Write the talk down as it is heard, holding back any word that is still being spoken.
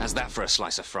How's that for a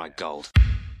slice of fried gold?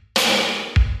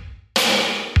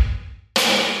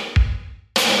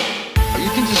 You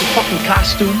think this is a fucking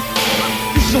costume?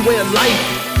 This is a way of life.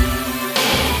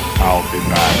 I'll be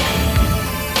back.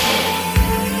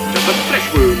 Just a flesh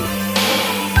wound.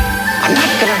 I'm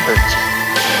not gonna hurt you.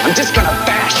 I'm just gonna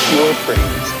bash your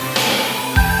brains.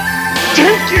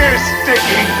 Take your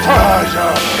sticking paws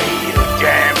off me, you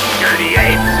damn dirty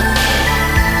ape!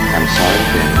 I'm sorry,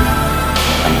 Dave.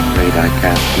 I'm afraid I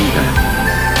can't do that.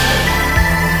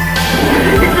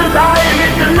 It's alive!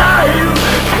 It's alive!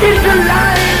 It's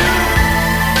alive!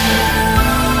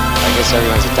 I guess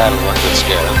everyone's entitled to one good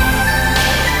scare, huh?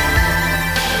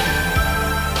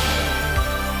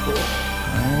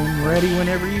 I'm ready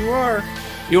whenever you are.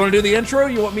 You want to do the intro? Or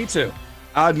you want me to?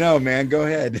 No, man, go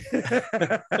ahead.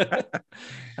 I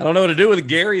don't know what to do with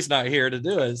Gary's not here to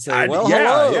do it. So,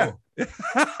 hello. Yeah.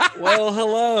 Well,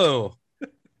 hello.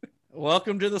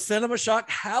 Welcome to the Cinema Shock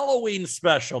Halloween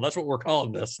special. That's what we're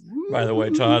calling this, by the way,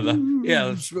 Todd.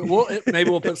 Yeah, maybe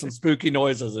we'll put some spooky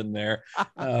noises in there.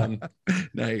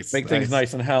 Nice. Make things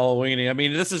nice and Halloweeny. I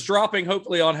mean, this is dropping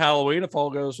hopefully on Halloween if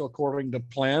all goes according to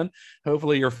plan.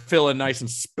 Hopefully you're feeling nice and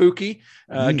spooky.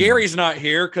 Gary's not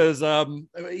here because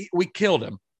we killed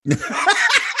him.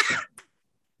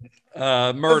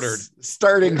 Murdered.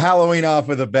 Starting Halloween off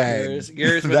with a bang.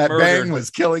 Gary's been that murdered. bang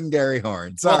was killing Gary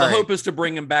Horn. Sorry. Well, the hope is to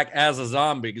bring him back as a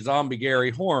zombie. Zombie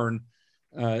Gary Horn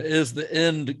is the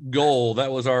end goal.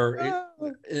 That was our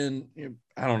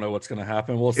I don't know what's going to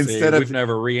happen. We'll see. We've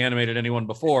never reanimated anyone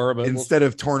before, but instead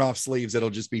of torn off sleeves, it'll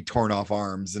just be torn off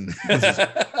arms. And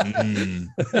I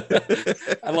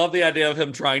love the idea of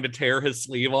him trying to tear his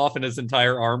sleeve off and his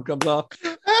entire arm comes off.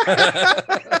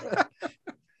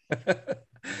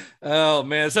 Oh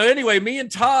man. So anyway, me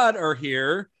and Todd are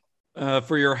here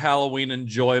for your Halloween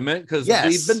enjoyment because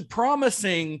we've been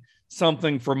promising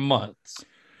something for months.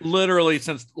 Literally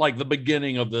since like the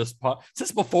beginning of this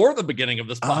since before the beginning of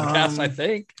this podcast, I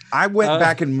think. I went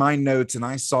back in my notes and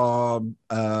I saw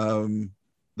the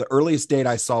earliest date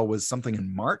I saw was something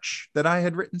in March that I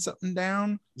had written something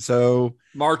down. So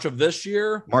March of this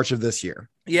year.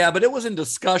 Yeah, but it was in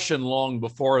discussion long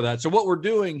before that. So what we're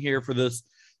doing here for this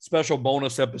special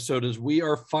bonus episode is we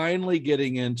are finally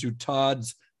getting into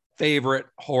Todd's favorite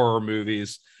horror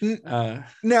movies.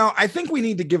 Now, I think we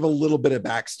need to give a little bit of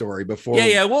backstory before.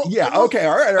 Okay.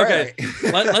 All right.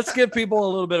 Let's give people a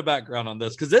little bit of background on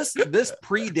this because this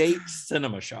predates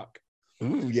Cinema Shock.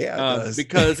 Ooh, yeah. It does.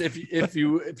 Because if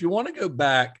you want to go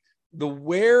back,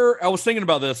 where I was thinking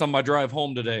about this on my drive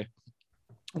home today,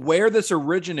 where this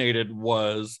originated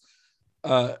was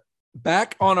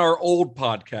back on our old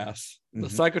podcast. The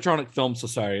Psychotronic Film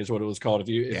Society is what it was called. If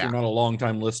you're not a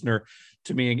longtime listener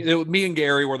to me, me and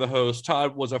Gary were the hosts.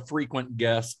 Todd was a frequent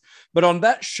guest. But on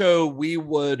that show, we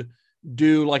would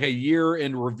do like a year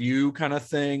in review kind of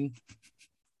thing,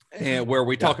 and where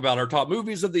we talk about our top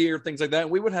movies of the year, things like that.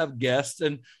 And we would have guests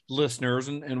and listeners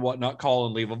and whatnot call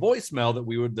and leave a voicemail that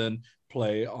we would then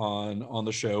play on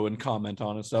the show and comment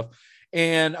on and stuff.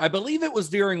 And I believe it was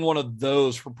during one of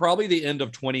those for probably the end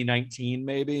of 2019,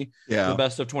 maybe. Yeah. The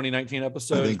best of 2019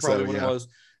 episodes. I think probably so, it was.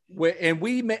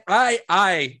 And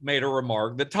I made a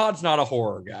remark that Todd's not a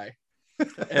horror guy,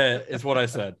 is what I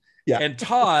said. Yeah. And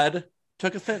Todd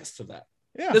took offense to that.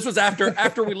 Yeah. This was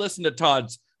after we listened to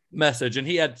Todd's message, and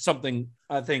he had something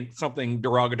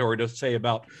derogatory to say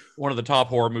about one of the top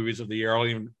horror movies of the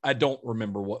year. I don't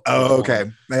remember what. Oh, okay.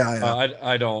 Yeah.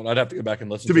 I don't. I'd have to go back and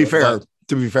listen. To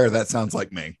be fair, that sounds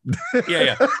like me.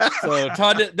 Yeah. So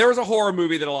Todd, there was a horror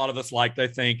movie that a lot of us liked, I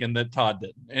think, and that Todd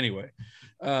didn't. Anyway,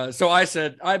 so I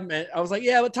said, I was like,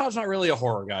 yeah, but Todd's not really a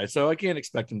horror guy, so I can't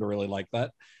expect him to really like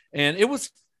that. And it was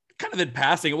kind of in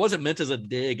passing. It wasn't meant as a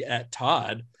dig at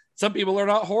Todd. Some people are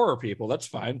not horror people. That's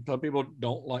fine. Some people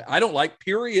don't like. I don't like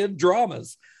period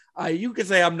dramas. You could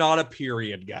say I'm not a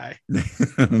period guy.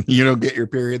 You don't get your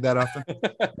period that often.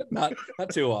 not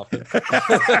too often.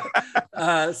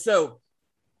 So.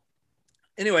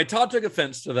 Anyway, Todd took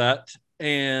offense to that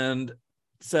and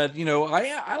said,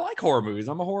 I like horror movies.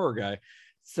 I'm a horror guy.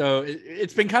 So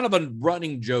it's been kind of a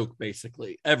running joke,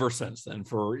 basically, ever since then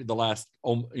for the last,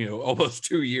 almost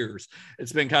 2 years.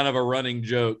 It's been kind of a running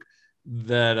joke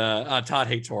that Todd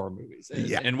hates horror movies.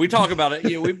 And we talk about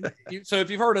it. So if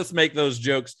you've heard us make those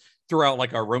jokes throughout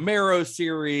like our Romero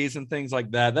series and things like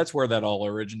that, that's where that all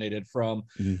originated from.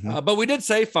 But we did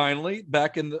say finally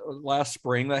back in the last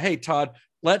spring that, hey, Todd,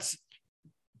 let's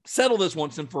settle this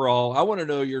once and for all. I want to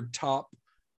know your top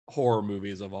horror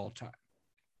movies of all time.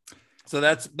 So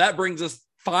that brings us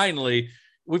finally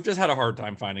we've just had a hard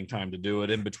time finding time to do it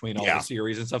in between all Yeah. the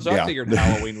series and stuff. So Yeah. I figured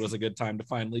Halloween was a good time to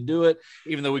finally do it,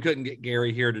 even though we couldn't get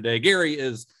Gary here today. Gary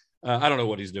is, I don't know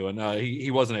what he's doing.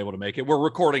 He wasn't able to make it. We're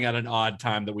recording at an odd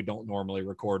time that we don't normally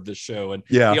record this show. And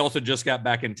Yeah. he also just got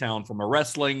back in town from a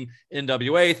wrestling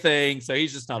NWA thing. So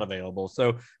he's just not available.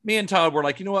 So me and Todd were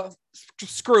like, you know what?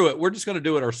 Screw it. We're just going to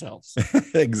do it ourselves.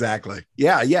 Exactly.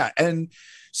 Yeah. And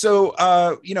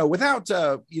so,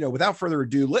 without further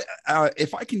ado,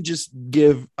 if I can just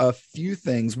give a few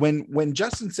things. When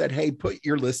Justin said, "Hey, put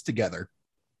your list together,"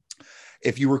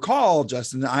 if you recall,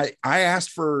 Justin, I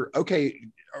asked for, okay,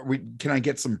 can I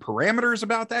get some parameters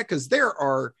about that? Because there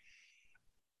are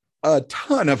a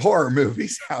ton of horror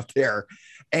movies out there,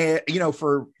 and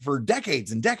for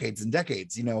decades and decades and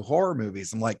decades, horror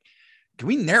movies. I'm like, can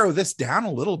we narrow this down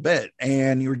a little bit?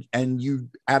 And you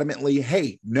adamantly,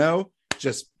 hey, no,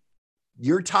 just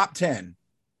your top 10,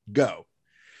 go.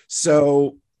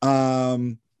 So,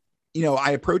 I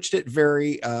approached it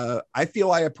I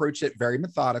feel I approached it very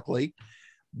methodically.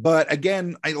 But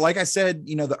again, like I said,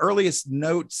 the earliest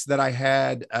notes that I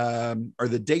had, or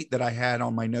the date that I had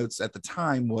on my notes at the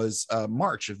time was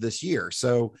March of this year.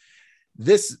 So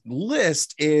this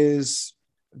list is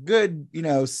good,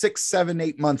 6, 7,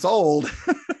 8 months old.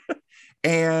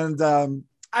 And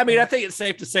I mean, I think it's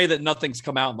safe to say that nothing's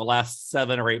come out in the last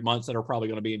 7 or 8 months that are probably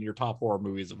going to be in your top horror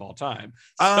movies of all time.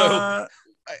 So,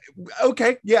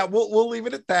 okay. Yeah, we'll leave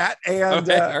it at that. And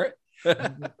okay, all right.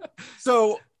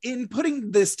 So in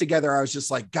putting this together, I was just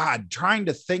like, God, trying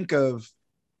to think of,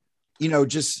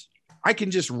 I can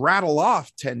just rattle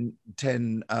off 10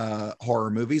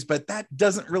 horror movies, but that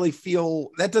doesn't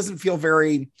feel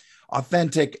very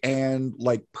authentic and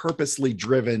like purposely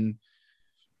driven,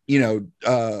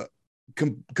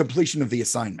 completion of the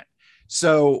assignment.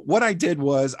 So what I did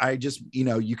was I just,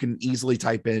 you can easily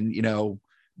type in,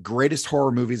 greatest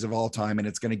horror movies of all time, and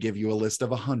it's going to give you a list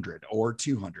of 100 or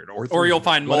 200 or you'll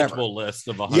find whatever. multiple lists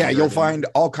of 100. Yeah, you'll find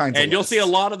all kinds of and you'll lists. see a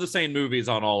lot of the same movies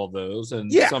on all of those,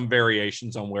 and some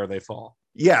variations on where they fall.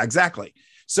 Yeah, exactly.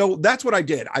 So that's what I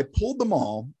did. I pulled them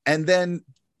all and then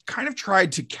kind of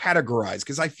tried to categorize,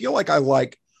 because I feel like I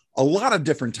like a lot of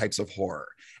different types of horror.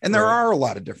 And there are a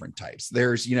lot of different types.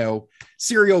 There's,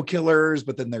 serial killers,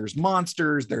 but then there's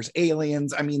monsters, there's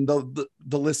aliens. I mean, the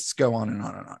lists go on and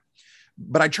on and on.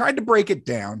 But I tried to break it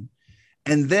down.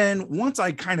 And then once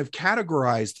I kind of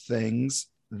categorized things,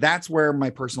 that's where my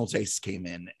personal tastes came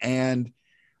in. And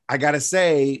I got to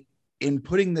say, in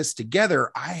putting this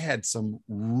together, I had some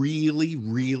really,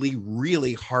 really,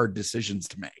 really hard decisions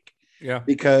to make. Yeah.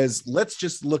 Because let's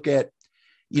just look at,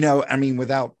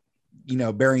 without,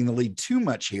 bearing the lead too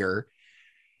much here,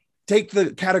 take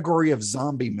the category of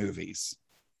zombie movies.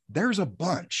 There's a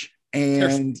bunch. And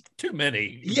there's too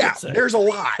many. Yeah, there's a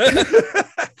lot.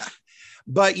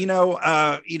 But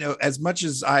as much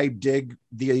as I dig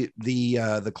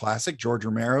the classic George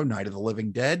Romero Night of the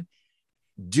Living Dead,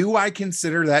 do I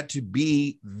consider that to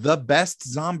be the best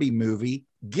zombie movie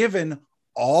given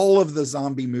all of the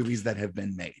zombie movies that have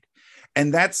been made?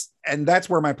 And that's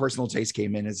where my personal taste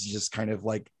came in, is just kind of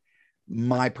like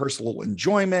my personal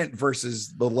enjoyment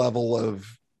versus the level of.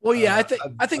 Well, yeah,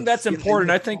 I think that's important.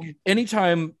 I think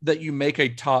anytime that you make a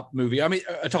top movie,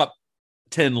 a top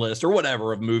 10 list or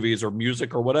whatever of movies or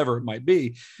music or whatever it might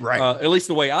be, right? At least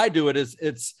the way I do it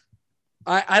is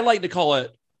I like to call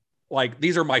it like,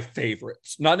 these are my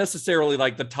favorites, not necessarily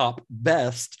like the top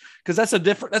best, because that's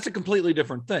a completely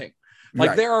different thing.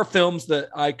 Like there are films that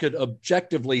I could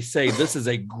objectively say this is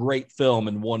a great film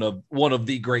and one of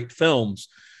the great films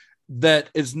that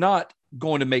is not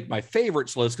going to make my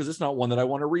favorites list, because it's not one that I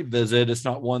want to revisit. It's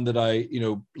not one that I,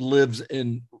 lives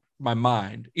in my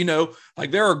mind,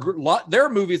 like there are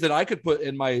movies that I could put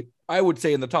in I would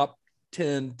say in the top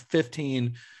 10,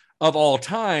 15 of all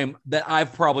time that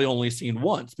I've probably only seen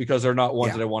once, because they're not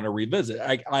ones that I want to revisit.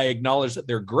 I acknowledge that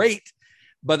they're great,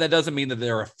 but that doesn't mean that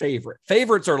they're a favorite.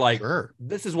 Favorites are like,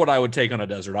 this is what I would take on a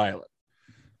desert island.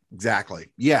 Exactly.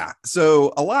 Yeah.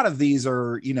 So a lot of these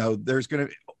are, there's going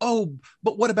to,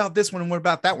 but what about this one? And what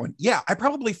about that one? Yeah. I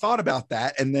probably thought about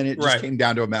that. And then it just came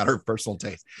down to a matter of personal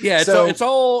taste. Yeah.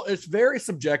 It's very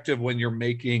subjective when you're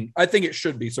making, I think it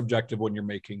should be subjective when you're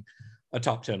making a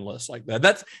top 10 list like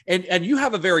that. And you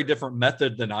have a very different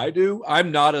method than I do.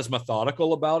 I'm not as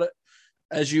methodical about it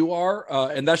as you are.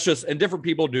 And different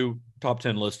people do top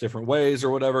 10 lists different ways or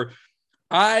whatever.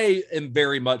 I am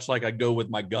very much like I go with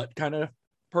my gut kind of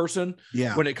person.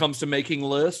 Yeah. When it comes to making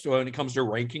lists or when it comes to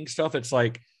ranking stuff, it's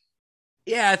like,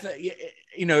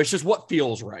 it's just what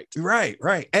feels right.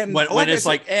 Right. And when it's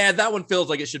like, that one feels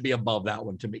like it should be above that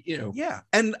one to me, Yeah.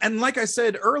 And like I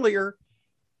said earlier,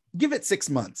 give it 6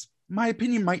 months. my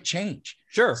opinion might change.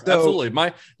 Sure, So- absolutely.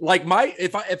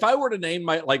 If I were to name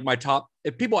my top,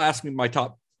 if people ask me my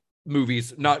top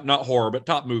movies, not horror, but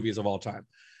top movies of all time,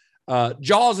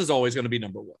 Jaws is always going to be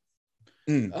number one.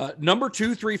 Number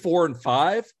 2, 3, 4, and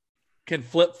 5 can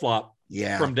flip flop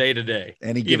from day to day.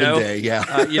 Any given day, yeah.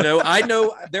 I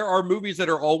know there are movies that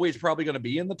are always probably going to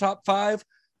be in the top 5,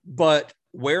 but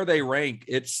where they rank,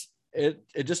 it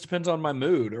just depends on my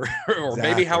mood or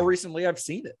maybe how recently I've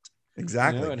seen it.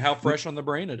 Exactly. And how fresh on the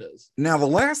brain it is. Now, the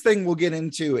last thing we'll get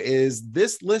into is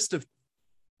this list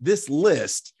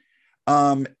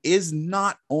is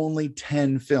not only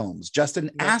 10 films.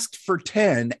 Justin asked for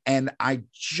 10, and I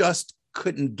just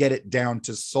couldn't get it down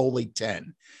to solely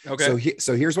 10. Okay.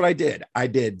 So here's what I did. I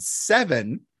did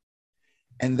 7,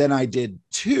 and then I did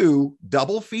 2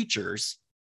 double features.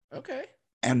 Okay.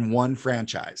 And 1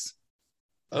 franchise.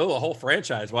 Oh, a whole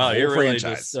franchise. Wow. You're really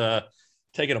just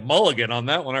taking a mulligan on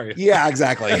that one, aren't you? Yeah,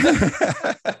 exactly.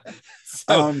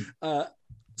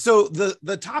 So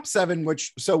the top 7,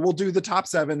 so we'll do the top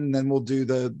 7, and then we'll do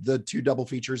the 2 double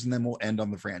features, and then we'll end on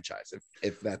the franchise.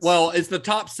 If that's it's the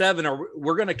top 7, or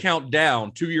we're going to count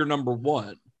down to your number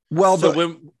 1. Well, so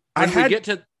when we get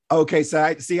to okay, so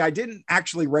I didn't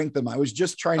actually rank them. I was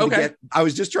just trying to get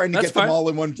them all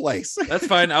in one place. That's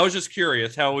fine. I was just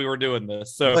curious how we were doing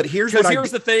this. So, but here's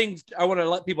the thing I want to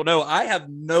let people know. I have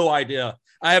no idea.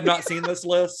 I have not seen this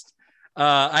list.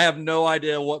 I have no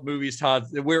idea what movies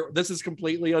this is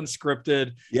completely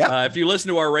unscripted. Yeah. If you listen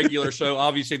to our regular show,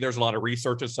 obviously there's a lot of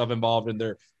research and stuff involved, and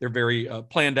they're very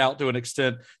planned out to an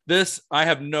extent. I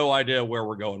have no idea where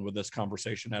we're going with this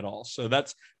conversation at all. So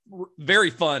that's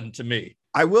very fun to me.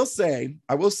 I will say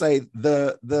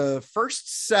the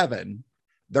first 7,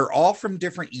 they're all from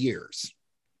different years.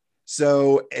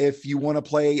 So if you want to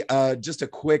play just a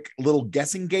quick little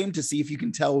guessing game to see if you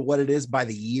can tell what it is by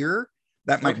the year,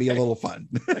 that might be a little fun.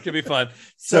 That could be fun.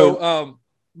 So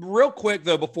real quick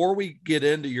though, before we get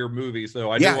into your movies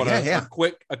though, I do want a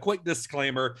quick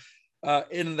disclaimer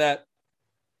in that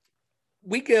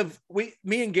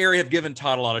me and Gary have given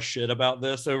Todd a lot of shit about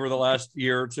this over the last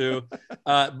year or two.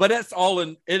 But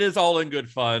it is all in good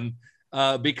fun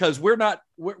because we're not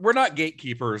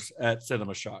gatekeepers at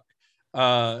Cinema Shock.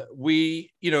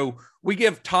 We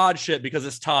give Todd shit because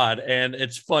it's Todd, and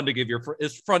it's fun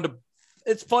to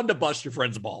it's fun to bust your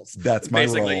friend's balls. That's my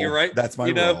basically role. You're right. That's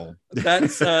my role.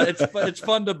 That's it's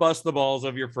fun to bust the balls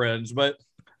of your friends. But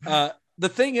the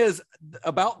thing is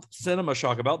about Cinema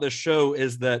Shock, about this show,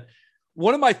 is that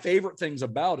one of my favorite things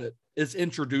about it is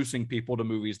introducing people to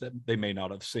movies that they may not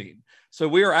have seen. So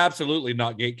we are absolutely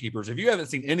not gatekeepers. If you haven't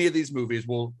seen any of these movies,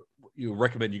 we'll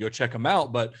recommend you go check them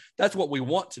out. But that's what we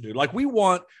want to do. Like we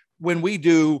want, when we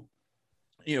do,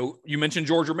 you mentioned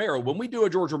George Romero. When we do a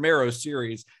George Romero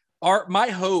series, my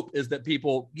hope is that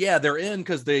people, they're in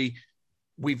because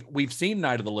we've seen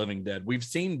Night of the Living Dead, we've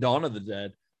seen Dawn of the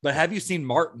Dead, but have you seen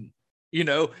Martin?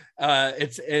 And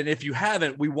if you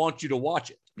haven't, we want you to watch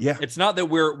it. Yeah. It's not that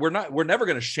we're never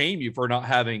going to shame you for not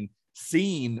having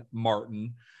seen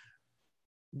Martin.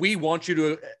 We want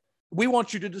you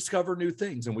to discover new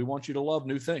things, and we want you to love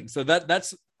new things. So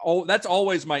that's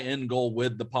always my end goal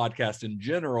with the podcast in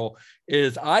general.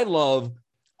 Is I love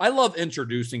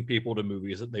introducing people to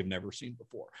movies that they've never seen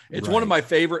before. It's one of my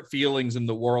favorite feelings in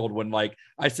the world when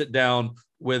I sit down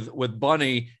with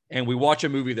Bunny and we watch a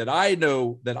movie that I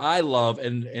know that I love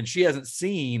and she hasn't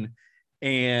seen,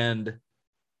 and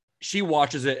she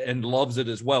watches it and loves it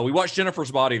as well. We watched Jennifer's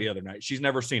Body the other night. She's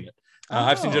never seen it.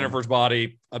 I've seen Jennifer's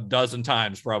Body a dozen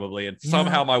times probably, and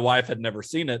somehow my wife had never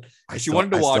seen it. She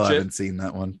wanted to watch it. I haven't seen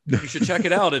that one. You should check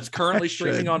it out. It's currently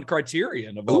streaming on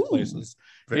Criterion of all places.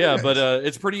 Nice. But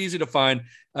it's pretty easy to find.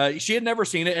 She had never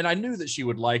seen it, and I knew that she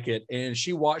would like it, and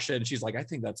she watched it, and she's like, I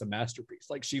think that's a masterpiece.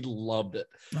 Like, she loved it.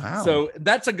 Wow. So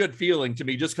that's a good feeling to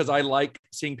me, just because I like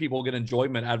seeing people get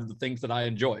enjoyment out of the things that I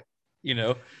enjoy.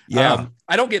 I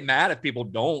don't get mad if people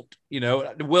don't.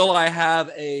 Will I have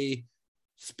a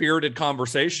spirited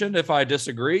conversation if I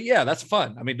disagree? Yeah, that's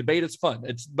fun. I mean, debate is fun.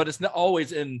 But it's not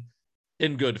always in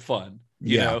good fun.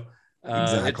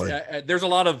 Exactly. There's a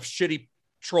lot of shitty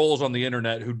trolls on the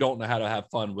internet who don't know how to have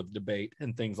fun with debate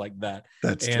and things like that.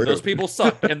 That's and true. Those people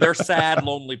suck, and they're sad,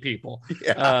 lonely people.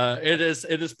 Yeah. It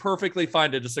is perfectly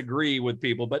fine to disagree with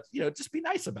people, but just be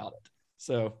nice about it.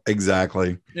 So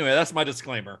exactly. Anyway, that's my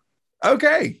disclaimer.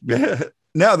 Okay.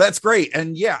 No, that's great.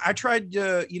 And I tried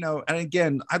to, and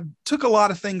again, I took a lot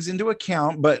of things into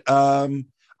account, but I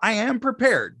am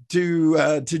prepared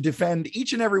to defend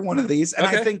each and every one of these. And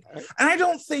I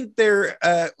don't think they're,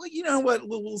 well, you know what?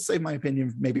 We'll save my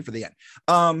opinion maybe for the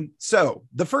end. So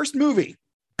the first movie.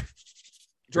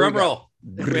 Drum roll.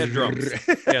 We had drums.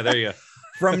 Yeah, there you go.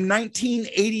 from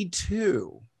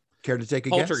 1982. Care to take a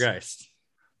guess? Poltergeist.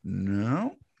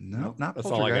 No, not That's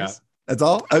all I Poltergeist. That's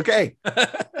all? Okay.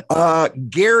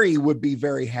 Gary would be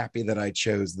very happy that I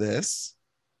chose this.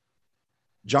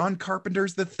 John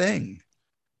Carpenter's The Thing.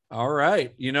 All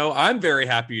right. I'm very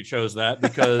happy you chose that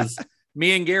because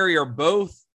me and Gary are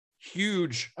both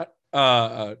huge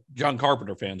John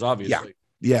Carpenter fans, obviously.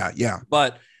 Yeah.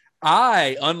 But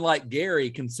I, unlike Gary,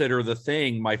 consider The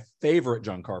Thing my favorite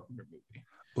John Carpenter movie.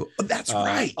 Well, that's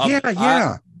right.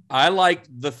 Yeah. I like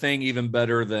The Thing even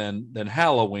better than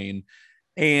Halloween.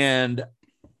 And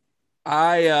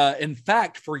I, in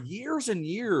fact, for years and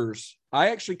years,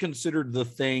 I actually considered The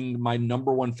Thing my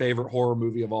number one favorite horror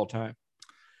movie of all time.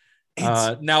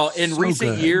 Now, in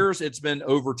recent years, it's been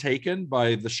overtaken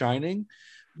by The Shining,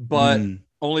 but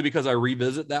only because I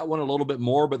revisit that one a little bit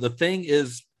more. But The Thing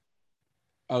is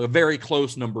a very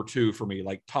close number 2 for me,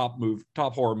 like top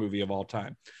horror movie of all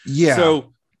time. Yeah.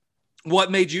 So what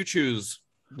made you choose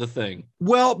The Thing?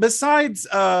 Well, besides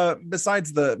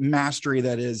the mastery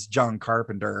that is John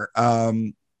Carpenter, love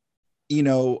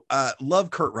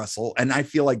Kurt Russell. And I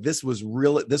feel like this was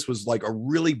like a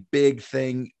really big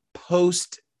thing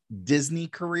post Disney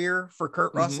career for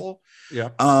Kurt Russell. Yeah.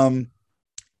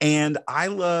 And I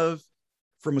love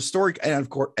from a story, and of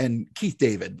course, and Keith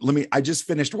David. I just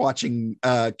finished watching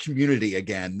Community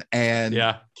again, and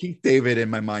Keith David in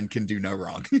my mind can do no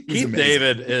wrong. Keith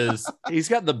David he's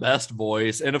got the best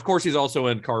voice, and of course he's also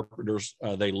in Carpenter's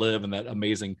They Live, in that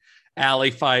amazing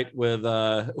alley fight with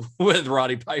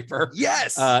Roddy Piper.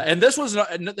 Yes. And this was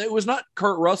not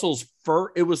Kurt Russell's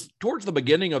first. It was towards the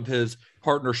beginning of his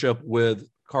partnership with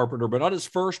Carpenter, but not his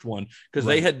first one, because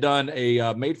they had done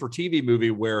a made-for-TV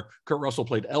movie where Kurt Russell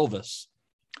played Elvis.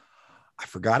 I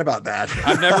forgot about that.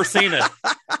 I've never seen it,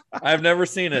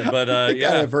 but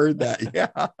I've heard that.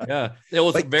 Yeah. It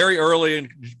was very early in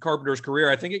Carpenter's career.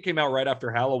 I think it came out right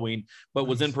after Halloween, but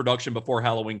was in production before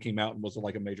Halloween came out and was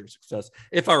like a major success,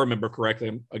 if I remember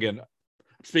correctly. Again,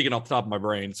 speaking off the top of my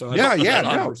brain. So no.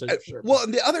 Sure. Well,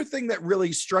 the other thing that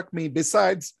really struck me,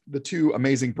 besides the 2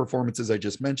 amazing performances I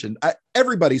just mentioned,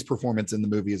 everybody's performance in the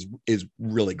movie is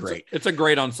really great. It's a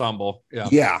great ensemble.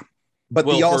 Yeah. But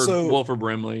Wilford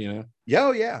Brimley,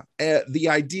 the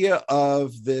idea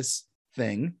of this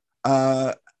thing,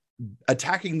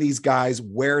 attacking these guys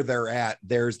where they're at,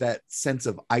 there's that sense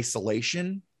of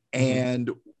isolation. And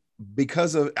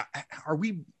because of, are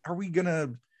we gonna,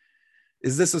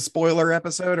 is this a spoiler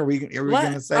episode? Are we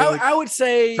going to say? I would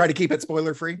say try to keep it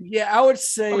spoiler free. Yeah, I would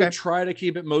say try to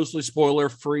keep it mostly spoiler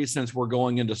free, since we're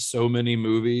going into so many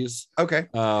movies. Okay.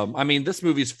 I mean, this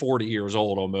movie's 40 years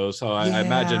old almost, so I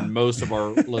imagine most of our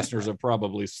listeners have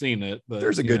probably seen it. But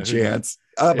there's a good chance.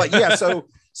 But yeah,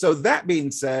 so that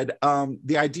being said,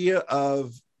 the idea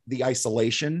of the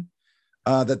isolation.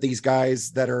 That these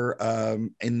guys that are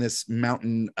in this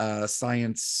mountain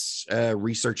science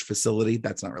research facility,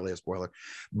 that's not really a spoiler,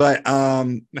 but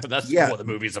that's what the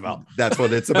movie's about. That's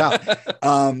what it's about.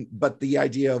 But the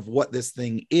idea of what this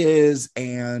thing is,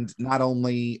 and not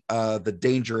only the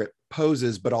danger it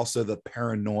poses, but also the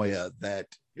paranoia that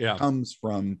comes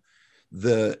from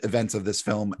the events of this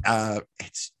film.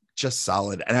 It's just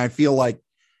solid. And I feel like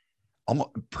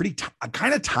almost pretty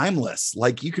kind of timeless.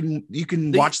 Like you can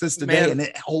watch this today and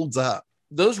it holds up.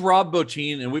 Those Rob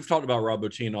Bottin, and we've talked about Rob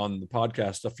Bottin on the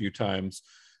podcast a few times,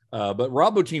 but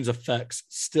Rob Bottin's effects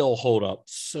still hold up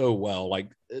so well.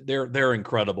 Like they're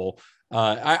incredible.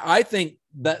 I think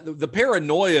that the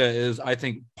paranoia is, I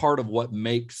think, part of what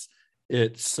makes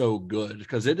it so good,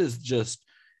 because it is just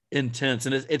intense,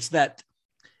 and it's that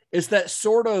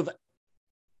sort of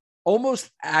almost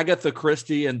Agatha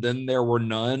Christie and Then There Were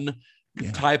None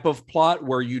type of plot,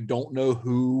 where you don't know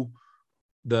who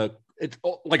it's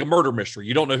like a murder mystery.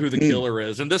 You don't know who the killer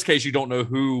is. In this case, you don't know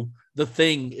who the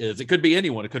thing is. It could be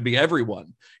anyone. It could be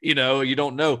everyone. You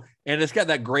don't know. And it's got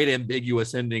that great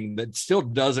ambiguous ending that still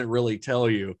doesn't really tell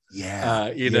you. Yeah.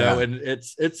 And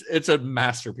it's a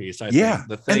masterpiece. I think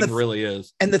the thing really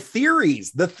is. And the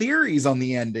theories on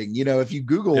the ending, if you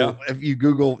Google,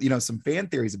 some fan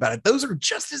theories about it, those are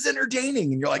just as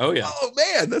entertaining. And you're like, oh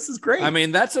man, this is great. I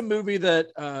mean, that's a movie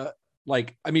that,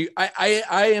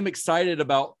 I am excited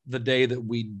about the day that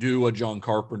we do a John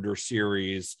Carpenter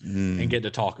series and get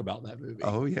to talk about that movie.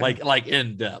 Oh yeah. Like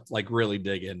in depth, like really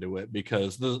dig into it,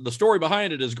 because the story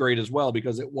behind it is great as well,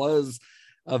 because it was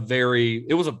a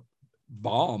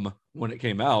bomb when it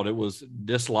came out. It was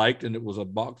disliked and it was a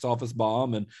box office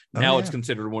bomb. And now it's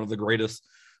considered one of the greatest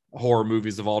horror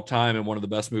movies of all time and one of the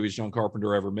best movies John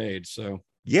Carpenter ever made. So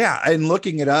yeah, and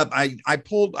looking it up, I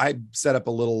set up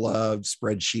a little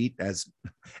spreadsheet, as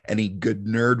any good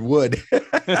nerd would,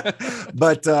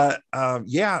 But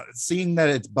yeah, seeing that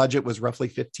its budget was roughly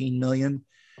 15 million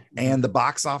and the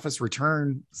box office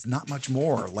return is not much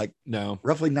more, like No.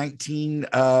 roughly 19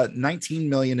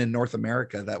 million in North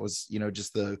America. That was,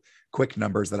 just the quick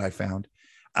numbers that I found.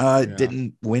 It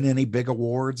didn't win any big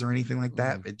awards or anything like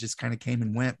that. It just kind of came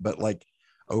and went, but like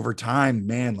over time,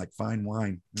 man, like fine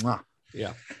wine. Mwah.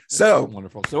 Yeah. So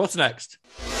Wonderful. So what's next?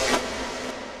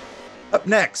 Up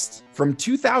next, from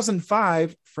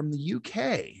 2005 from the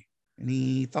UK.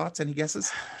 Any thoughts? Any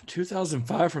guesses?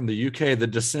 2005 from the UK, The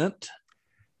Descent.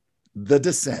 The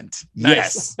Descent.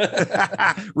 Nice.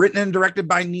 Yes. Written and directed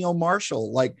by Neil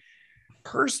Marshall. Like,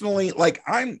 personally, like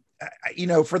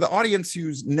for the audience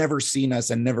who's never seen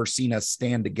us and never seen us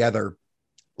stand together,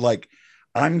 like,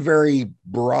 I'm very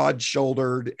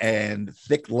broad-shouldered and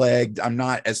thick-legged. I'm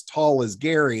not as tall as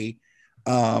Gary,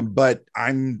 but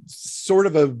I'm sort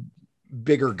of a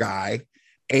bigger guy.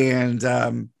 And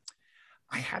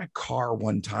I had a car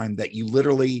one time that you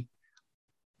literally,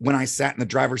 when I sat in the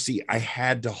driver's seat, I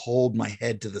had to hold my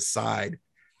head to the side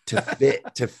to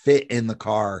fit in the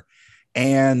car.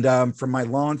 And from my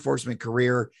law enforcement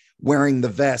career, wearing the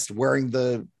vest, wearing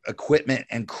the equipment,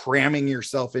 and cramming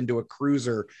yourself into a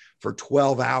cruiser for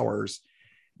 12 hours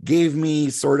gave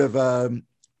me sort of a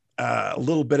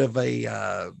little bit of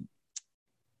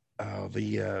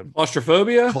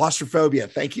claustrophobia.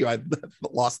 Thank you. I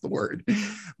lost the word.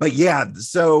 But yeah,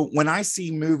 so when I see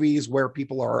movies where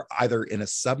people are either in a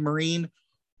submarine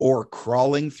or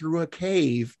crawling through a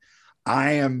cave,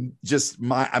 I am just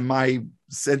my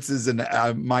senses and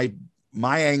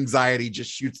my anxiety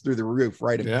just shoots through the roof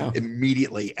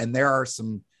immediately. And there are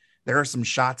some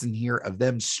shots in here of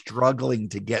them struggling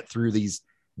to get through these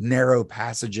narrow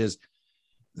passages.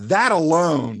 That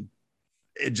alone,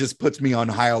 it just puts me on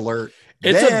high alert.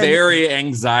 It's a very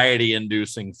anxiety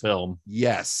inducing film.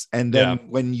 Yes. And then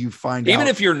when you find even out,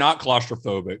 if you're not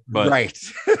claustrophobic, but right.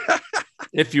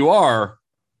 if you are.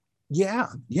 Yeah.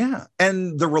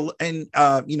 And and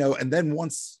then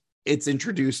once it's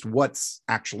introduced what's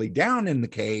actually down in the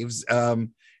caves,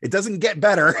 it doesn't get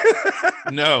better.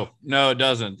 No, it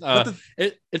doesn't.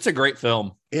 It's a great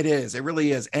film. It is. It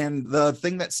really is. And the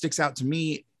thing that sticks out to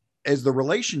me is the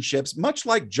relationships, much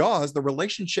like Jaws, the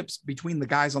relationships between the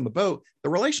guys on the boat, the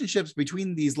relationships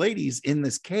between these ladies in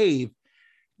this cave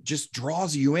just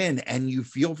draws you in, and you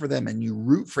feel for them and you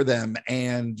root for them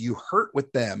and you hurt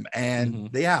with them. And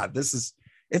it's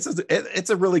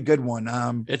a really good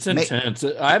one. It's intense.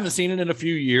 I haven't seen it in a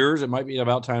few years. It might be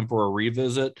about time for a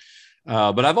revisit.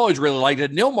 But I've always really liked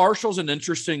it. Neil Marshall's an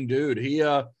interesting dude.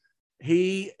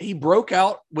 He broke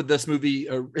out with this movie.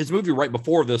 His movie right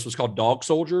before this was called Dog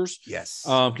Soldiers. Yes.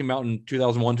 Came out in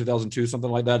 2001, 2002, something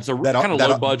like that. It's a kind of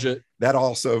low budget. That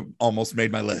also almost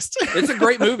made my list. It's a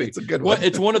great movie. It's a good one.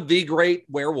 It's one of the great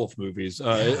werewolf movies.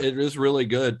 It is really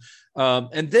good.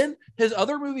 And then his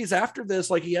other movies after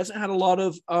this, like he hasn't had a lot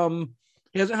of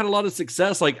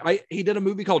success. Like he did a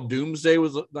movie called Doomsday,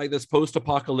 was like this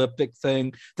post-apocalyptic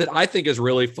thing that I think is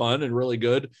really fun and really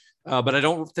good. But I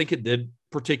don't think it did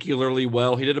particularly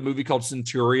well. He did a movie called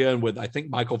Centurion with, I think,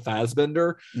 Michael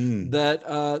Fassbender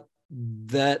that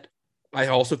I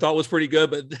also thought was pretty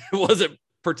good, but it wasn't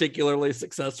particularly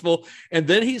successful. And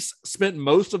then he's spent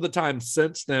most of the time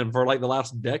since then, for like the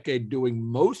last decade, doing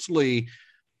mostly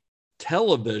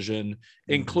television,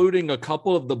 including a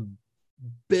couple of the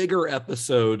bigger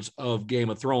episodes of Game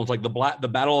of Thrones, like the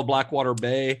Battle of Blackwater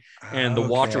Bay and the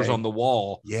Watchers on the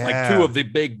Wall. Yeah. Like two of the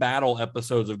big battle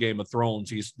episodes of Game of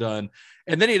Thrones he's done.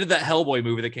 And then he did that Hellboy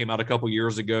movie that came out a couple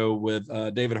years ago with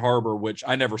David Harbour, which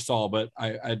I never saw, but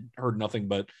I heard nothing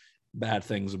but bad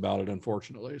things about it,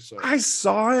 unfortunately. So I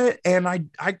saw it, and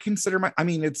I consider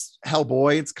it's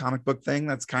Hellboy, it's a comic book thing.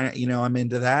 That's kind of, I'm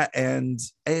into that. And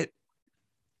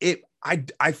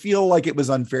I feel like it was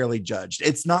unfairly judged.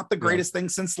 It's not the greatest thing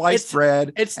since sliced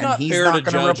bread. It's and not he's fair not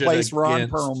to going to replace Ron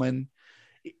against Perlman.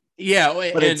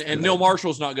 Yeah, But and Neil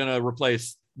Marshall's not going to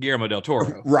replace Guillermo del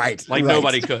Toro. Right. Like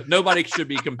nobody could. Nobody should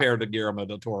be compared to Guillermo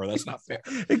del Toro. That's not fair.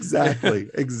 Exactly.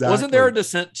 Wasn't there a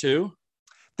Descent too?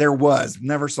 There was.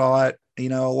 Never saw it. A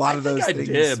lot of those things.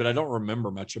 I did, but I don't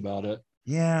remember much about it.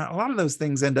 Yeah, a lot of those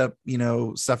things end up,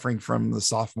 suffering from the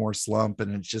sophomore slump,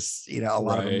 and it's just, a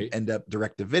lot of them end up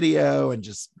direct to video and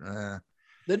just. The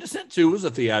Descent 2 was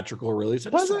a theatrical release. I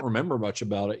just don't remember much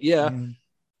about it. Yeah,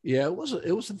 it was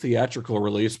a theatrical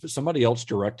release, but somebody else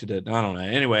directed it. I don't know.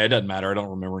 Anyway, it doesn't matter. I don't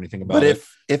remember anything about it.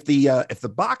 But if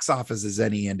the box office is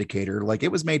any indicator, like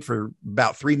it was made for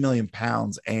about £3 million,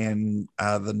 and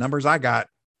the numbers I got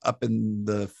up in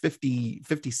the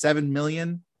 57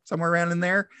 million. somewhere around in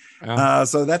there. Yeah.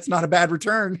 So that's not a bad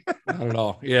return. Not at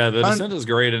all. Yeah, The Descent is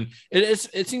great, and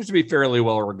it seems to be fairly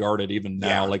well regarded even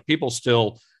now. Yeah. Like people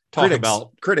still talk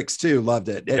about critics too loved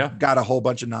it. It Yeah. got a whole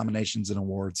bunch of nominations and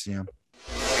awards. Yeah.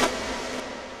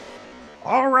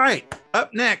 All right.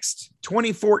 Up next,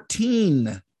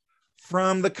 2014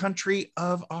 from the country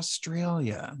of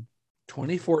Australia.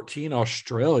 2014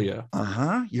 Australia.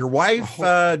 Uh-huh. Your wife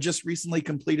just recently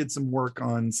completed some work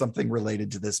on something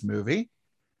related to this movie.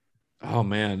 Oh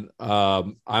man,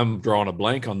 I'm drawing a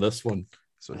blank on this one.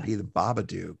 So it'd be the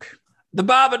Babadook. The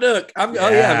Babadook. I've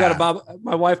got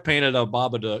my wife painted a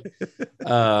Babadook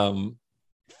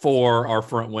for our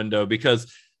front window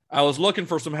because I was looking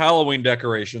for some Halloween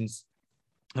decorations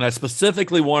and I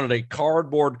specifically wanted a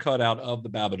cardboard cutout of the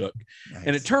Babadook. Nice.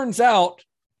 And it turns out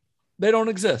they don't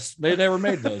exist. They never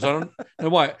made those. I don't know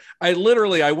why. I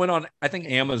went on, I think,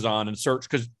 Amazon and searched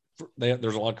because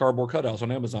there's a lot of cardboard cutouts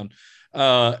on Amazon.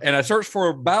 And I searched for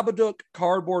a Babadook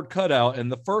cardboard cutout,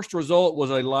 and the first result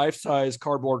was a life-size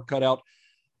cardboard cutout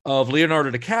of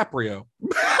Leonardo DiCaprio.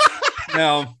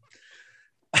 Now,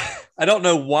 I don't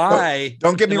know why.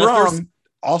 Don't get me wrong.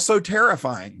 Also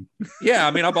terrifying. Yeah,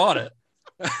 I mean, I bought it.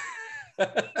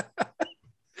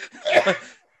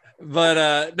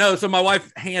 But no, so my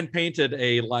wife hand painted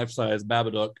a life-size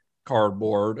Babadook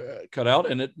cardboard cutout,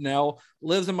 and it now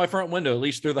lives in my front window, at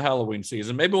least through the Halloween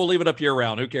season. Maybe we'll leave it up year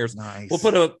round. Who cares? Nice. We'll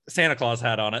put a Santa Claus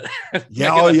hat on it. Yeah.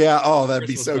 Oh, yeah. Oh, that'd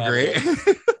be Christmas so great.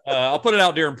 I'll put it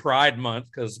out during Pride Month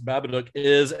because Babadook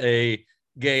is a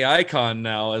gay icon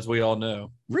now, as we all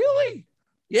know. Really?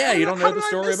 Yeah, you don't know the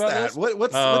story about that? this?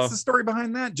 What's the story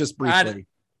behind that? Just briefly.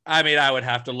 I mean, I would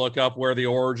have to look up where the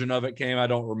origin of it came. I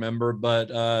don't remember, but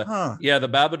yeah, the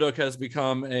Babadook has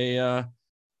become an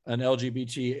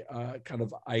LGBT kind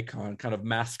of icon, kind of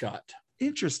mascot.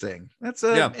 Interesting. That's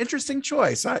an interesting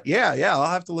choice. Yeah.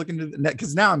 I'll have to look into the net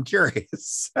because now I'm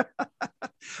curious.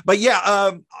 But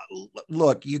yeah,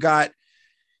 look, you got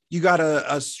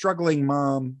a struggling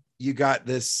mom. You got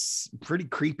this pretty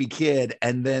creepy kid,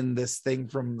 and then this thing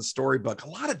from the storybook. A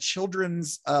lot of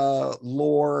children's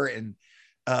lore and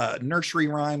nursery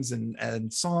rhymes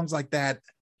and songs like that,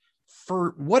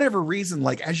 for whatever reason,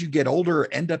 like as you get older,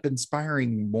 end up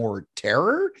inspiring more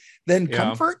terror than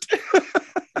comfort.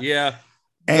 Yeah.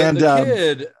 And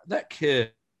that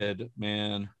kid,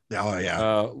 man. Oh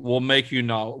yeah. Will make you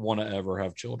not want to ever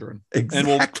have children.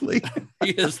 Exactly. He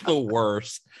is the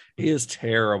worst. He is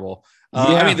terrible.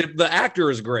 I mean, the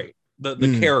actor is great.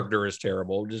 The character is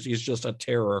terrible. He's just a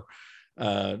terror.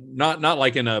 Not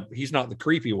like he's not the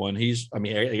creepy one.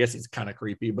 I guess he's kind of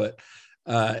creepy, but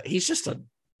he's just a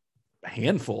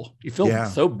handful. You feel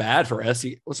so bad for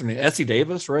Essie. What's her name? Essie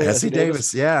Davis, right? Essie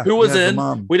Davis, yeah. Who was in?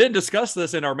 Mom. We didn't discuss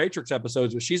this in our Matrix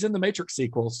episodes, but she's in the Matrix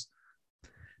sequels.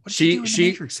 She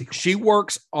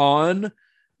works on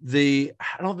I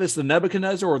don't know if it's the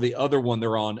Nebuchadnezzar or the other one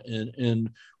they're on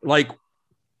in like,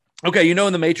 okay, in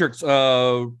the Matrix,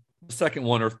 the second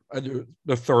one or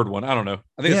the third one, I don't know.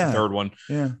 I think it's the third one,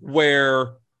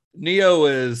 where Neo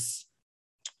is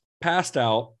passed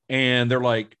out and they're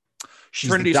like,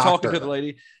 Trinity's talking to the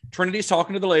lady. Trinity's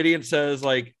talking to the lady and says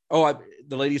like, the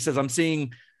lady says, I'm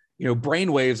seeing,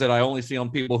 brain waves that I only see on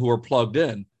people who are plugged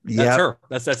in. That's her.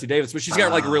 That's Essie Davis, but she's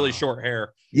got like really short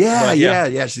hair.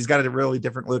 Yeah. She's got a really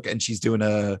different look, and she's doing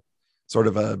a sort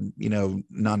of a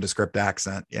nondescript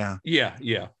accent. Yeah.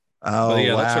 Oh,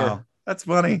 wow. That's her. That's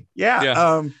funny.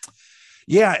 Yeah.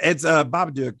 It's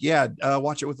Babadook. Yeah.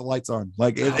 Watch it with the lights on.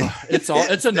 Like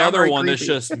it's another one that's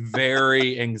just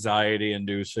very anxiety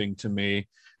inducing to me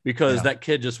because that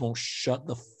kid just won't shut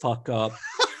the fuck up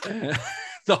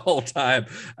the whole time.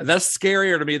 That's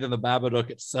scarier to me than the Babadook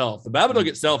itself. The Babadook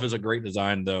itself is a great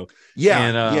design though.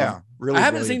 Really. I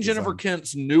haven't seen Jennifer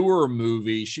Kent's newer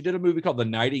movie. She did a movie called The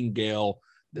Nightingale.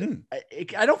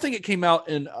 I don't think it came out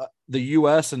in the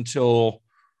US until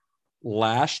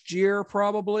last year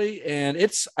probably, and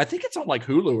I think it's on like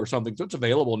Hulu or something, so it's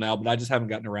available now, but I just haven't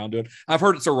gotten around to it. I've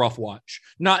heard it's a rough watch,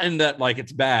 not in that like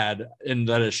it's bad, in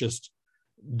that it's just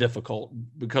difficult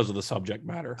because of the subject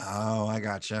matter. Oh, I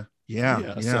gotcha.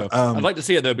 Yeah. So I'd like to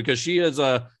see it though, because she is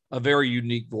a very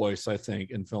unique voice, I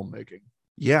think, in filmmaking.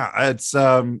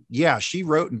 It's she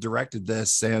wrote and directed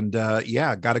this, and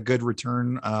got a good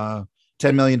return.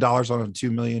 $10 million on a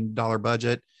 $2 million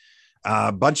budget.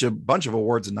 Bunch of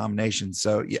awards and nominations.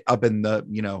 So up in the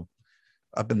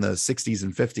 60s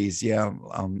and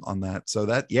 50s. On that. So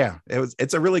that,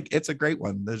 it's a great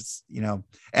one. There's,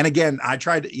 and again, I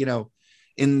tried,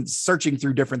 in searching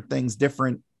through different things,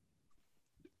 different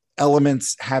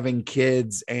elements, having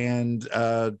kids and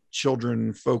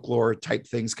children folklore type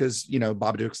things. Cause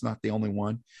Babadook's not the only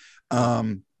one.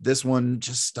 This one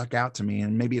just stuck out to me,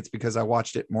 and maybe it's because I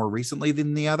watched it more recently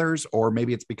than the others, or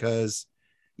maybe it's because,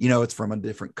 it's from a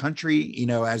different country.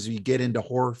 As you get into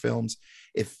horror films,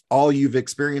 if all you've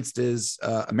experienced is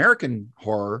American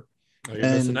horror, You're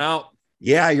missing out.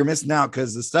 Yeah, you're missing out,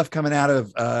 because the stuff coming out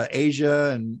of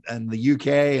Asia and the UK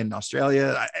and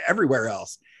Australia, everywhere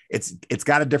else, it's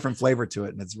got a different flavor to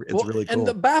it, and it's really cool. And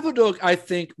the Babadook, I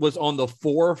think, was on the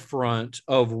forefront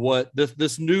of what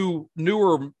this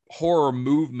newer horror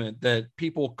movement that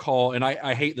people call, and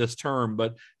I hate this term,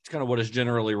 but it's kind of what is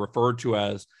generally referred to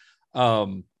as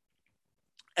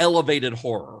elevated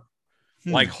horror.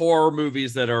 Like horror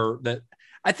movies that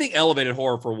I think elevated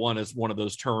horror, for one, is one of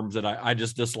those terms that I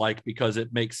just dislike, because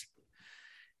it makes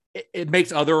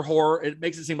other horror, it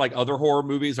makes it seem like other horror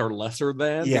movies are lesser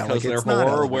than, because they're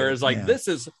horror, whereas this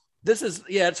is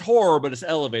it's horror, but it's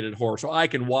elevated horror, so I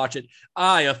can watch it.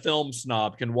 I, a film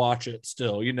snob, can watch it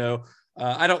still.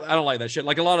 I don't like that shit.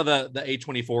 Like a lot of the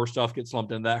A24 stuff gets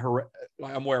lumped in that.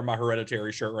 I'm wearing my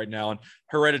Hereditary shirt right now, and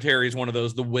Hereditary is one of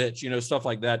those. The Witch, stuff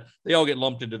like that. They all get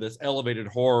lumped into this elevated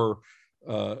horror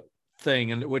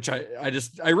thing, and which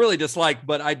I really dislike.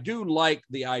 But I do like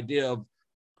the idea of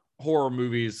horror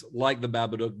movies like the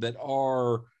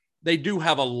Babadook they do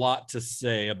have a lot to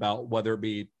say about whether it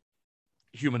be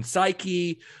human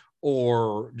psyche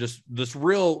or just this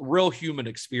real human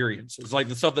experience. It's like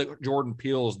the stuff that Jordan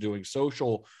Peele is doing,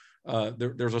 social.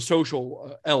 There's a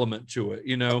social element to it,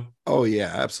 Oh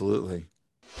yeah, absolutely.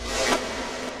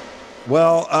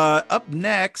 Well, up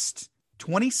next,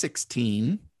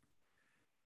 2016,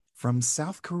 from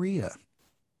South Korea.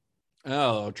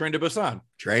 Oh, Train to Busan.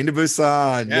 Train to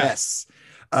Busan. Yeah. Yes.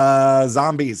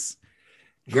 Zombies.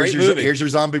 Here's your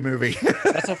zombie movie.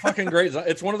 That's a fucking great.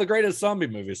 It's one of the greatest zombie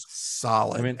movies.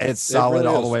 Solid. I mean, it's solid really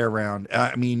all the way around.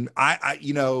 I mean,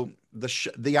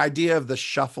 the idea of the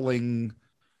shuffling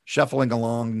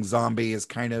along zombie is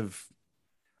kind of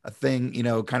a thing,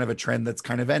 kind of a trend that's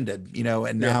kind of ended,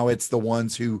 and now it's the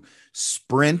ones who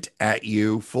sprint at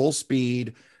you full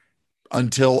speed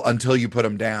until you put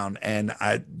them down. And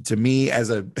to me, as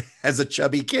a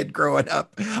chubby kid growing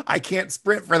up, I can't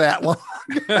sprint for that long.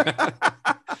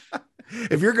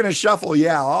 If you're gonna shuffle,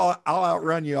 I'll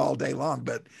outrun you all day long.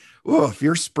 But if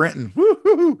you're sprinting,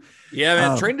 woo-hoo-hoo. Yeah,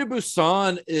 man, Train to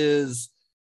Busan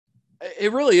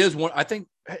it really is one, I think,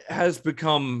 has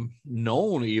become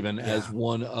known even as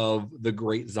one of the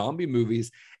great zombie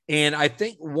movies. And I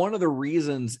think one of the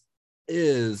reasons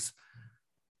is,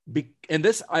 and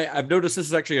this, I've noticed this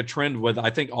is actually a trend with,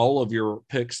 I think, all of your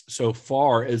picks so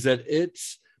far, is that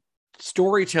its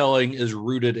storytelling is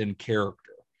rooted in character,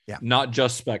 not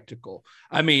just spectacle.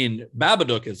 I mean,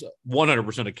 Babadook is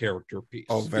 100% a character piece.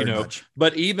 Oh, very much.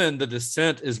 But even The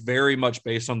Descent is very much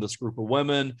based on this group of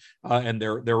women and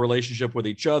their relationship with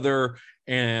each other.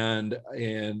 And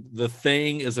The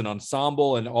Thing is an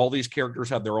ensemble, and all these characters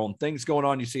have their own things going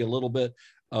on. You see a little bit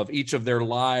of each of their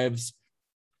lives.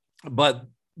 But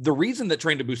the reason that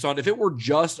Train to Busan, if it were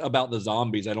just about the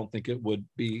zombies, I don't think it would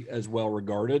be as well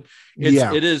regarded.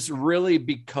 It is really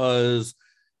because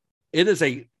it is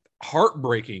a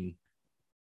heartbreaking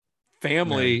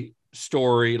family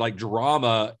story, like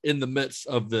drama, in the midst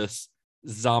of this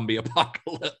zombie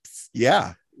apocalypse.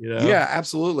 Yeah,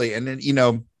 absolutely. And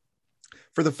then,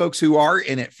 for the folks who are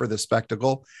in it for the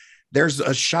spectacle, there's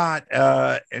a shot,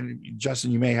 and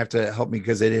Justin, you may have to help me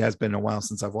because it has been a while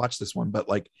since I've watched this one, but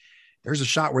like, there's a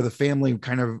shot where the family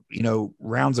kind of,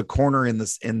 rounds a corner in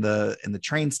the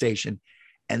train station,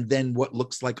 and then what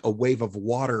looks like a wave of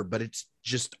water, but it's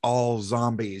just all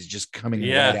zombies just coming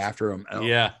right after them. Oh.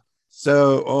 Yeah.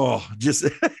 So,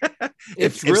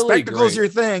 if spectacle's your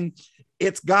thing,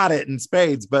 it's got it in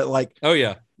spades, but like, oh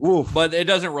yeah. Oof. But it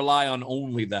doesn't rely on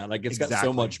only that. Like, it's got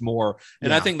so much more.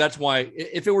 And I think that's why,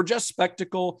 if it were just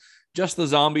spectacle, just the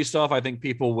zombie stuff, I think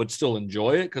people would still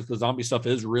enjoy it, because the zombie stuff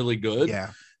is really good.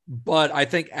 Yeah. But I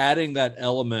think adding that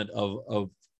element of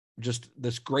just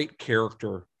this great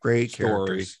character,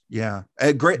 characters. Yeah.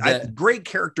 Great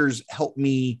characters help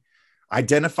me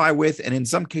identify with, and in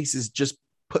some cases just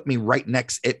puts me right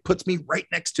next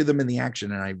to them in the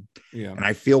action. And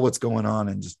I feel what's going on,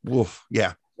 and just, woof.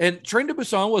 Yeah. And Train to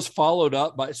Busan was followed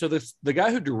up by, the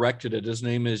guy who directed it, his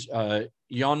name is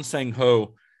Yon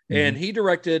Sang-ho, and he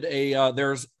directed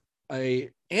there's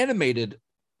a animated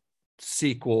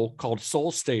sequel called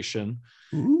Soul Station.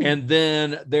 Ooh. And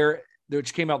then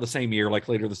which came out the same year, like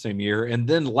later the same year. And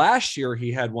then last year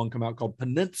he had one come out called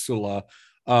Peninsula,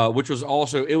 which was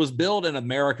also, it was billed in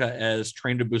America as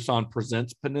Train to Busan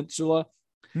Presents Peninsula.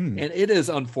 And it is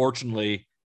unfortunately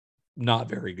not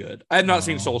very good. I have not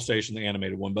seen Soul Station, the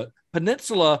animated one, but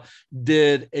Peninsula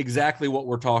did exactly what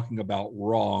we're talking about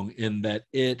wrong in that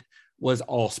it was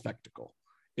all spectacle.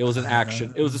 It was an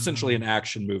action. It was essentially an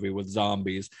action movie with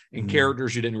zombies and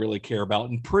characters you didn't really care about,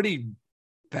 and pretty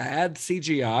bad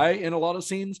CGI in a lot of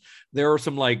scenes. There are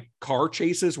some like car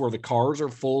chases where the cars are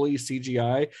fully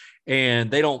CGI,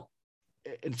 and they don't.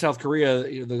 In South Korea,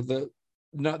 the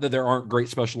not that there aren't great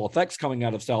special effects coming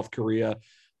out of South Korea,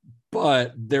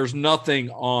 but there's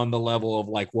nothing on the level of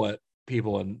like what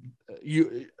people in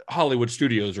Hollywood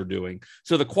studios are doing.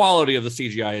 So the quality of the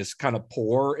CGI is kind of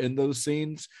poor in those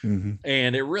scenes,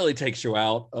 and it really takes you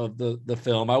out of the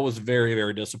film. I was very,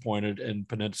 very disappointed in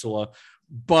Peninsula,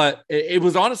 but it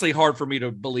was honestly hard for me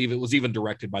to believe it was even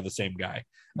directed by the same guy.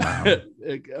 Wow.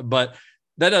 But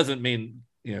that doesn't mean,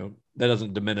 that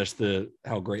doesn't diminish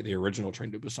how great the original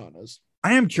Train to Busan is.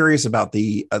 I am curious about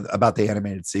the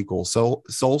animated sequel. Soul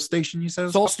Station, you said?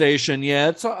 Soul Station,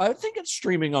 yeah. I think it's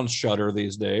streaming on Shudder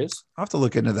these days. I'll have to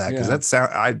look into that because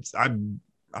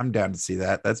I'm down to see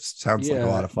that. That sounds like a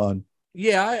lot of fun.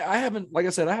 Yeah, I haven't, like I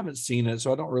said, I haven't seen it,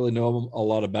 so I don't really know a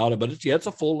lot about it. But it's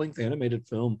a full length animated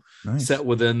film set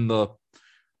within the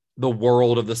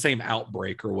world of the same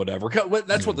outbreak or whatever.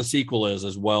 That's what the sequel is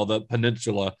as well. The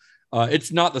Peninsula.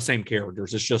 It's not the same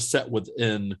characters. It's just set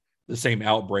within the same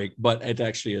outbreak, but it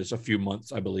actually is a few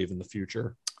months, I believe, in the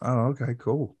future. Oh, okay,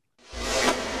 cool.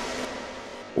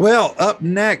 Well, up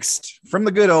next from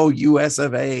the good old US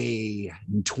of A,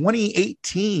 in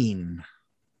 2018,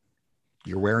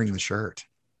 you're wearing the shirt.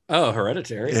 Oh,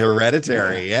 Hereditary.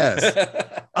 Hereditary, yes.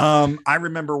 I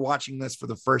remember watching this for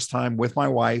the first time with my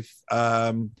wife.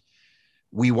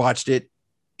 We watched it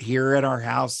here at our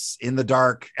house in the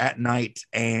dark at night,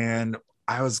 and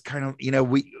I was kind of,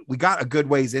 we got a good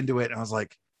ways into it, and I was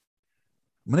like,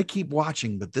 I'm going to keep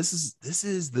watching, but this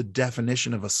is the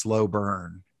definition of a slow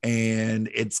burn. And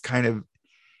it's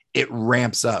it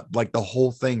ramps up, like the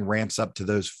whole thing ramps up to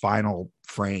those final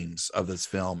frames of this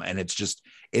film. And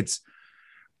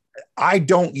I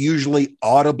don't usually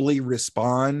audibly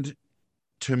respond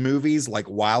to movies like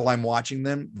while I'm watching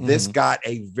them. This got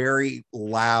a very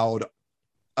loud,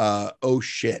 oh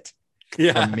shit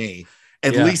from me.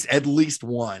 At least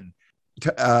one.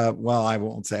 Well, I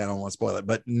won't say, I don't want to spoil it,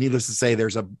 but needless to say,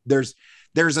 there's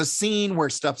a scene where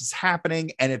stuff is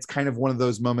happening, and it's kind of one of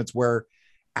those moments where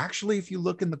actually, if you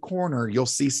look in the corner, you'll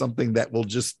see something that will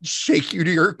just shake you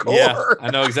to your core. Yeah,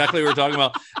 I know exactly what we're talking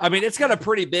about. I mean, it's got a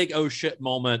pretty big oh shit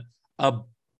moment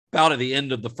about at the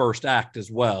end of the first act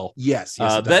as well. Yes.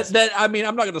 I mean,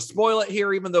 I'm not going to spoil it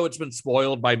here, even though it's been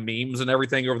spoiled by memes and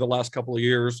everything over the last couple of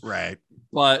years. Right.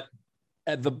 But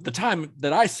at the time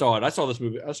that I saw it, I saw this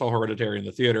movie, I saw Hereditary in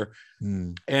the theater,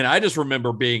 and I just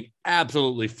remember being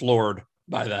absolutely floored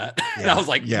by that. Yeah. And I was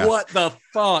like, what the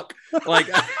fuck? Like,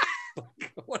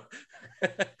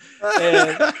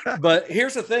 but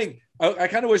here's the thing. I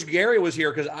kind of wish Gary was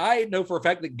here, because I know for a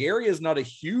fact that Gary is not a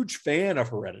huge fan of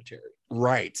Hereditary.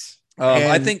 Right.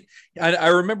 I think I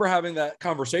remember having that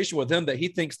conversation with him that he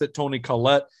thinks that Toni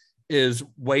Collette is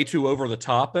way too over the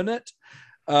top in it.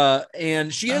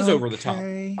 And she is over the top.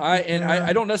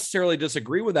 I don't necessarily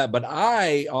disagree with that, but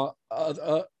I, on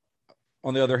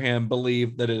the other hand,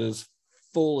 believe that it is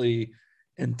fully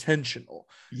intentional,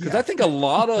 because I think a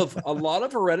lot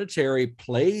of Hereditary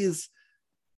plays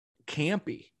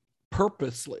campy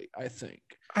purposely. I think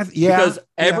because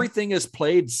everything is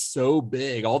played so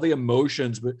big, all the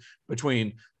emotions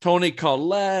between Toni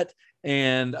Collette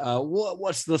and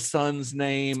what's the son's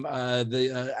name?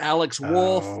 Alex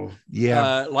Wolff.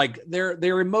 Like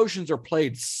their emotions are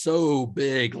played so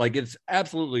big, like it's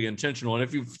absolutely intentional. And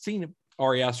if you've seen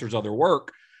Ari Aster's other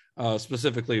work,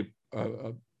 specifically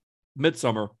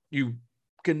Midsummer, you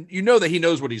know that he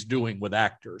knows what he's doing with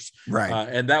actors, right?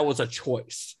 And that was a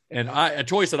choice, and a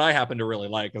choice that I happen to really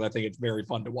like, because I think it's very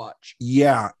fun to watch.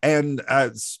 Yeah, and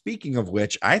speaking of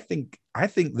which, I think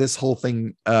this whole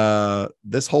thing,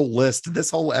 this whole list,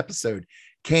 this whole episode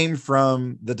came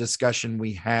from the discussion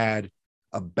we had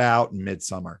about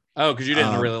Midsummer. Oh, because you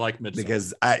didn't really like Midsummer.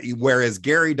 Because whereas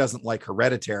Gary doesn't like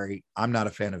Hereditary, I'm not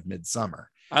a fan of Midsummer.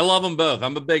 I love them both.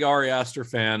 I'm a big Ari Aster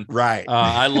fan. Right.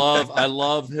 I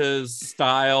love his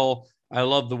style. I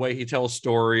love the way he tells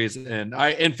stories. And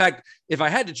in fact, if I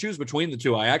had to choose between the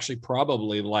two, I actually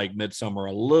probably like Midsummer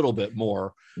a little bit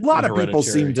more. A lot of people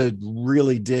seem to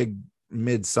really dig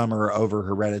Midsummer over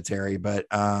Hereditary, but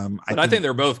I think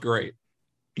they're both great.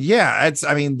 Yeah,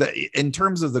 in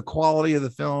terms of the quality of the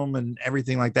film and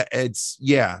everything like that,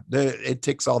 it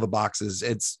ticks all the boxes.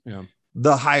 It's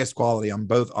the highest quality on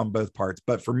both parts.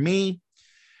 But for me,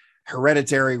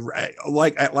 Hereditary,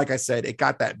 like I said, it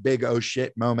got that big oh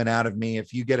shit moment out of me.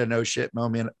 If you get an oh shit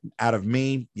moment out of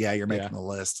me, yeah, you're making the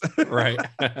list. Right.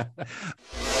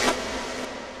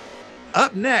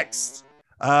 Up next,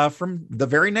 from the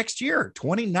very next year,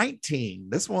 2019.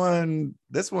 This one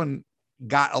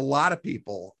got a lot of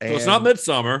people. So it's not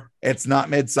Midsummer. It's not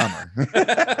Midsummer.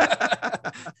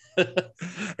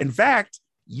 In fact,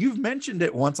 you've mentioned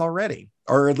it once already,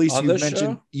 or at least you've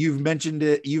mentioned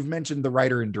it. You've mentioned the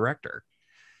writer and director.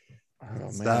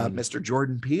 Mr.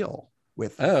 Jordan Peele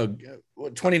with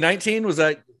 2019. Was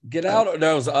that Get Out? Or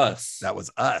that was Us. That was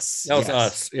Us. That was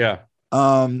Us. Yeah.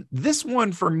 This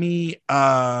one for me,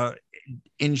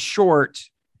 in short,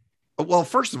 well,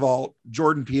 first of all,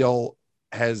 Jordan Peele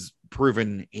has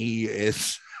proven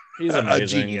he's a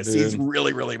genius. Dude. He's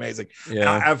really, really amazing.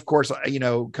 Yeah. Of course,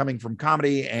 coming from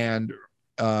comedy and,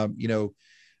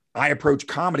 I approach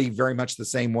comedy very much the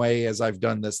same way as I've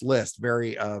done this list,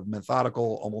 very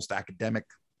methodical, almost academic,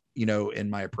 in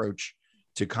my approach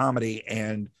to comedy,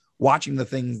 and watching the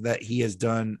things that he has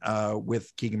done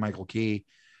with Keegan-Michael Key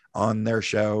on their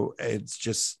show. It's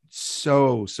just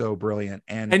so brilliant.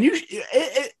 And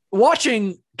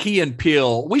watching Key and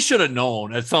Peele, we should have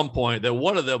known at some point that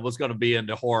one of them was going to be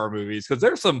into horror movies, because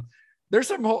there's some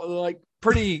like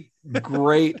pretty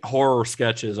great horror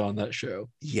sketches on that show.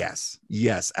 Yes,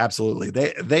 absolutely.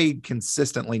 They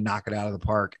consistently knock it out of the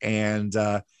park. And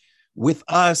with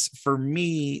Us, for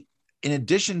me, in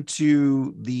addition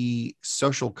to the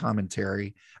social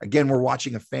commentary, again, we're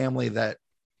watching a family that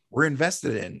we're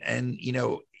invested in. And,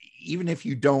 even if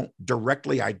you don't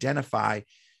directly identify,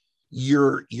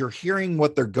 you're hearing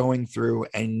what they're going through,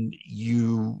 and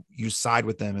you side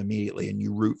with them immediately and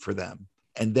you root for them.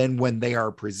 And then when they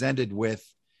are presented with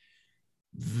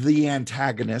the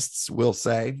antagonists, we'll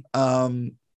say,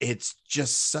 it's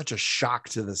just such a shock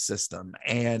to the system.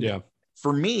 And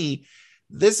for me,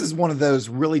 this is one of those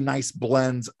really nice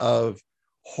blends of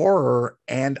horror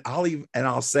and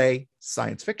I'll say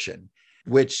science fiction,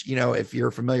 which, if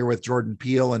you're familiar with Jordan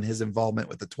Peele and his involvement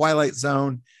with the Twilight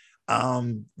Zone,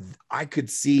 I could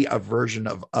see a version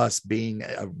of Us being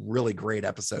a really great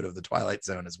episode of the Twilight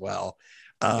Zone as well.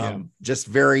 Just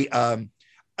very,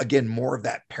 again, more of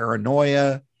that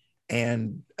paranoia.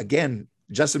 And again,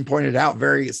 Justin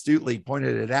very astutely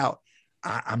pointed it out.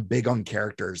 I'm big on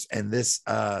characters, and this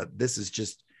is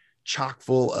just chock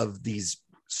full of these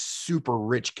super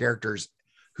rich characters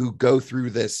who go through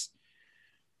this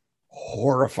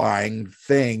horrifying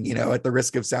thing, at the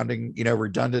risk of sounding,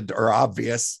 redundant or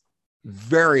obvious,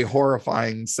 very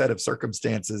horrifying set of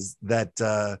circumstances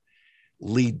that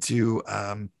lead to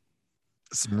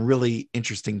some really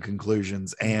interesting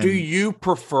conclusions. And do you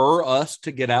prefer Us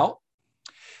to Get Out?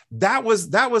 That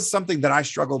was something that I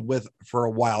struggled with for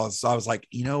a while. So I was like,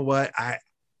 you know what?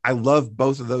 I love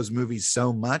both of those movies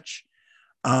so much.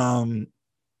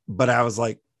 But I was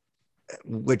like,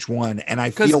 which one? And I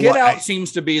feel Get Out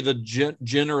seems to be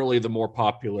generally the more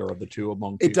popular of the two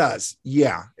among people. It does.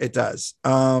 Yeah, it does.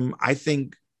 I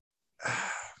think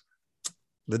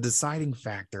the deciding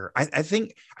factor, I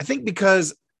think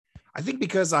because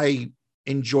I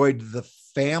enjoyed the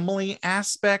family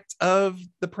aspect of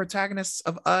the protagonists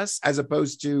of Us, as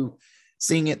opposed to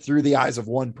seeing it through the eyes of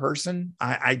one person.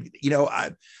 A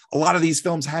lot of these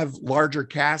films have larger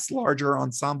casts, larger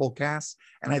ensemble casts.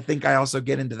 And I think I also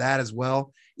get into that as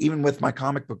well. Even with my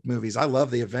comic book movies, I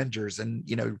love the Avengers, and,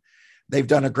 they've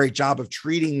done a great job of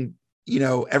treating,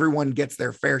 everyone gets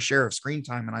their fair share of screen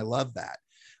time. And I love that.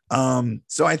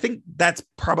 So I think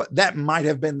that might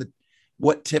have been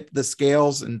what tipped the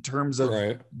scales in terms of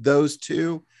those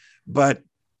two, but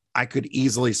I could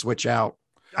easily switch out.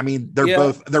 I mean, they're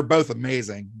both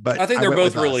amazing, but I think they're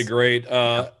both really great.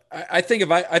 I think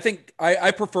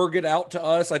I prefer Get Out to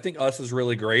Us. I think Us is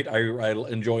really great. I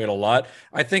enjoy it a lot.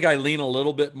 I think I lean a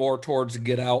little bit more towards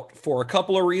Get Out for a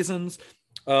couple of reasons.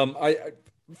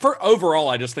 Overall,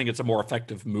 I just think it's a more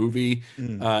effective movie.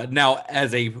 Now,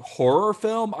 as a horror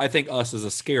film, I think Us is a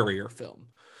scarier film.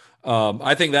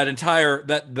 I think that entire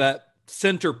that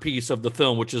centerpiece of the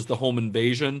film, which is the home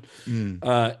invasion,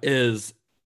 is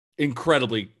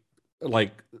incredibly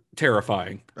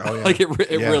terrifying. Oh, yeah.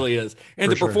 It really is.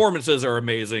 And the performances are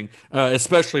amazing,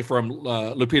 especially from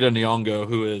Lupita Nyong'o,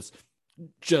 who is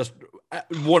just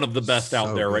one of the best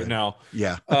out there right now.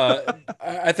 Yeah.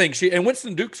 I think and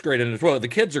Winston Duke's great in it as well. The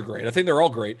kids are great. I think they're all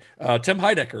great. Tim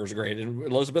Heidecker is great, and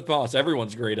Elizabeth Moss,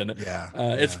 everyone's great in it.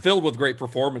 It's filled with great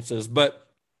performances, but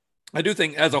I do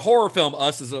think as a horror film,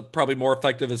 Us is probably more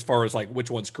effective as far as which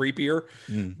one's creepier.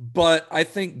 But I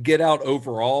think Get Out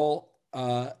overall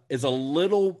is a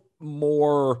little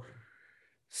more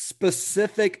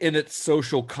specific in its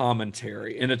social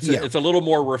commentary, and it's Yeah. it's a little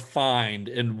more refined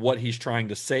in what he's trying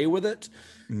to say with it.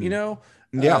 You know,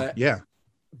 Yeah.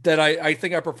 that I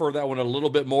think I prefer that one a little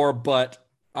bit more, but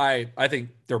I think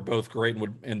they're both great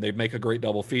and they make a great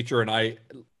double feature. And I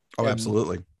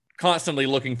Absolutely. constantly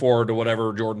looking forward to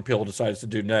whatever Jordan Peele decides to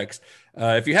do next.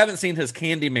 If you haven't seen his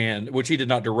Candyman, which he did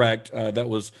not direct, that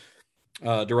was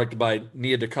directed by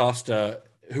Nia DaCosta,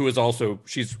 who is also,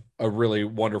 she's a really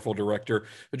wonderful director.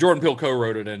 Jordan Peele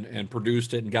co-wrote it and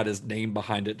produced it and got his name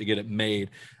behind it to get it made.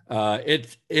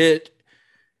 It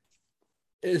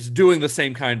is doing the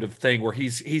same kind of thing where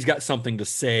he's got something to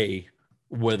say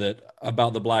with it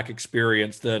about the Black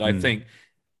experience that I think,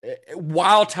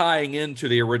 while tying into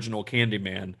the original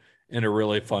Candyman in a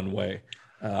really fun way.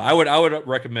 I would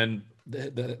recommend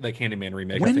the Candyman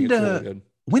remake. I think it's really good.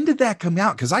 When did that come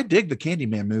out? Because I dig the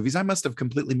Candyman movies. I must have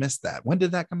completely missed that. When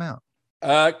did that come out?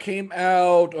 Came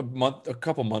out a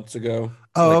couple months ago.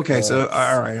 Oh, like, okay. So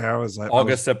all right, I was like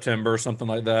August, September, something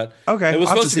like that. Okay, it was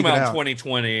I'll have supposed to come seek it out in out.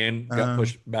 2020 and got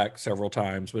pushed back several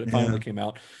times, but it finally came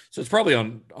out. So it's probably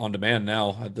on demand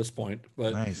now at this point.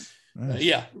 But Nice.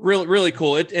 yeah, really, really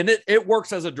cool. It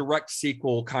works as a direct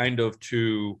sequel, kind of,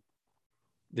 to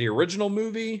the original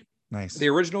movie. Nice. The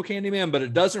original Candyman, but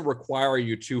it doesn't require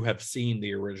you to have seen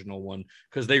the original one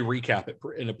because they recap it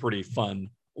in a pretty fun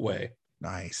way.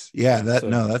 Nice. Yeah,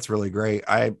 that's really great.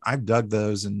 I've dug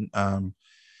those, and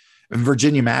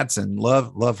Virginia Madsen,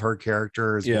 love her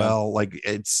character as well. Like,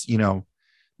 it's,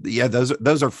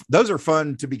 those are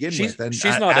fun to begin with. And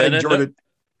she's not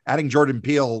adding Jordan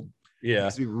Peele. Yeah,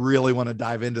 makes me really want to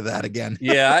dive into that again.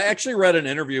 Yeah, I actually read an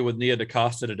interview with Nia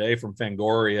DaCosta today from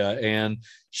Fangoria, and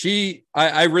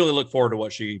I really look forward to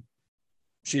what she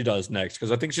does next,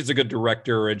 because I think she's a good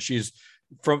director, and she's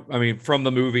from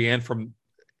the movie and from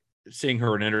seeing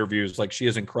her in interviews, like, she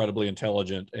is incredibly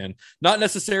intelligent, and not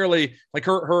necessarily like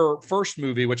her first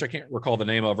movie, which I can't recall the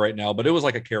name of right now, but it was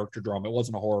like a character drama. It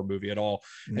wasn't a horror movie at all.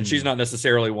 And she's not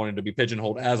necessarily wanting to be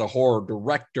pigeonholed as a horror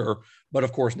director, but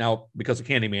of course now, because of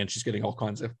Candyman, she's getting all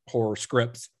kinds of horror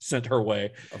scripts sent her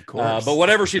way. Of course. But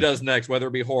whatever she does next, whether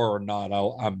it be horror or not,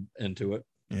 I'm into it.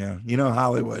 Yeah.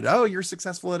 Hollywood. Oh, you're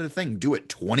successful at a thing. Do it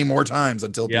 20 more times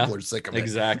until people are sick of it.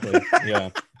 Exactly.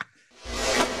 Yeah.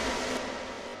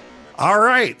 All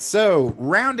right. So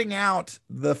rounding out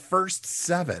the first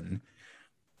 7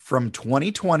 from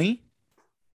 2020,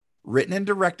 written and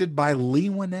directed by Lee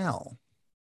Winnell.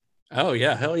 Oh,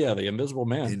 yeah. Hell yeah. The Invisible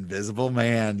Man. Invisible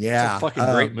Man. Yeah. It's a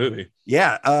fucking great movie.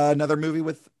 Yeah. Another movie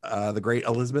with the great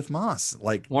Elizabeth Moss.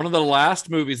 Like, one of the last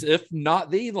movies, if not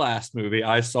the last movie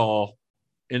I saw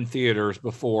in theaters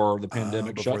before the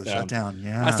pandemic shutdown.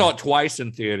 Yeah. I saw it twice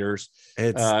in theaters.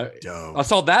 It's dope. I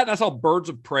saw that, and I saw Birds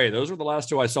of Prey. Those were the last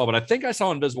 2 I saw, but I think I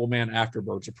saw Invisible Man after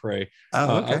Birds of Prey.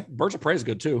 Oh, okay. Birds of Prey is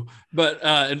good too, but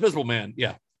Invisible Man,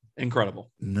 yeah,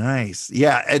 incredible. Nice.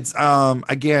 Yeah. It's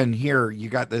again, here you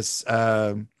got this.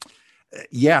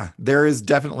 Yeah, there is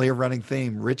definitely a running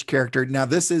theme. Rich character. Now,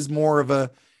 this is more of a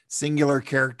singular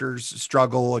character's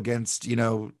struggle against,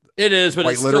 it is, but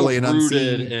quite it's literally still an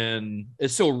rooted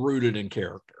it's still rooted in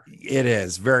character. It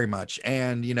is very much.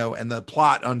 And, and the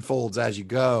plot unfolds as you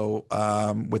go,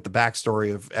 with the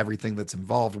backstory of everything that's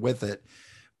involved with it.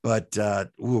 But,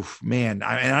 man,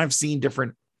 I've seen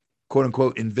different quote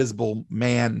unquote Invisible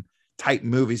Man type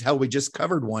movies. Hell, we just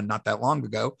covered one not that long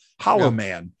ago, Hollow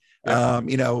Man. Yeah.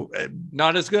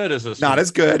 Not as good as this. Not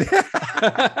as good.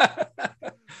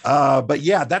 But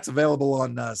yeah, that's available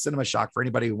on Cinema Shock for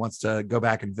anybody who wants to go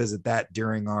back and visit that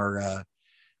during our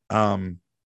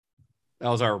that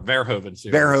was our Verhoeven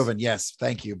series. Verhoeven, yes,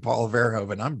 thank you, Paul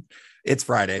Verhoeven. It's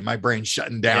Friday, my brain's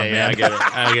shutting down. Yeah, man. I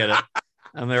get it.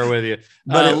 I'm there with you.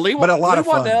 But a lot of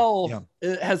fun. Winnell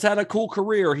has had a cool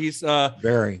career. He's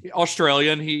very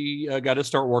Australian. He got to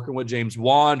start working with James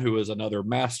Wan, who is another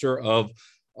master of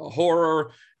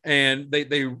horror, and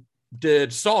they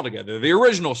did Saw together, the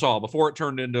original Saw, before it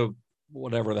turned into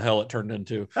whatever the hell it turned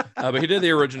into. But he did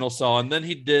the original Saw, and then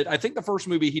he did, I think the first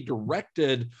movie he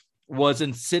directed was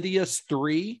Insidious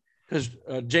 3, because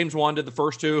James Wan did the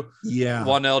first 2. Yeah.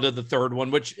 Winnell did the third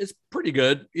one, which is pretty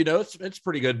good. It's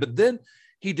pretty good. But then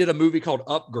he did a movie called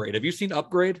Upgrade. Have you seen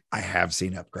Upgrade? I have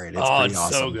seen Upgrade. It's pretty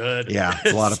awesome. So good. Yeah,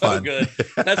 it's a lot of fun. Good.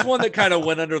 That's one that kind of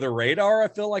went under the radar. I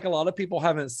feel like a lot of people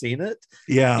haven't seen it.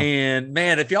 Yeah. And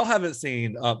man, if y'all haven't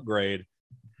seen Upgrade,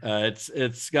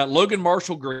 it's got Logan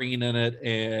Marshall Green in it,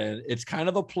 and it's kind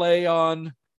of a play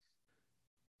on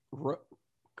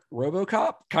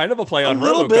RoboCop. Kind of a play on a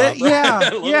little RoboCop. Bit. Yeah.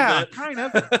 Right? Yeah. Bit. Kind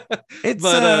of. It's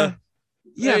but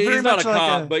yeah, he's very not much a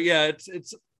cop, but yeah,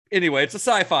 it's anyway, it's a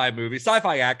sci-fi movie,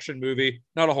 sci-fi action movie,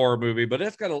 not a horror movie, but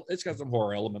it's got some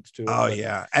horror elements to it. Oh but,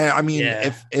 yeah. And I mean,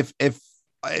 yeah.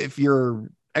 if your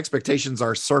expectations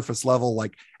are surface level,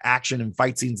 like action and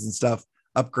fight scenes and stuff,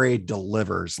 Upgrade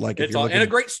delivers. Like if It's you're all, looking, and a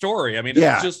great story. I mean,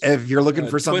 yeah, it's just if you're looking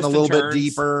for something a twists and little bit turns.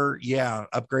 deeper, yeah,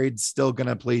 Upgrade's still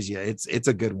gonna please you. It's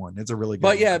a good one. It's a really good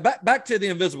But one. yeah, back to the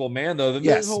Invisible Man though. The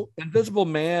Yes. Invisible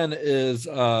Man is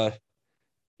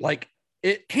like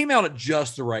it came out at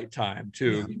just the right time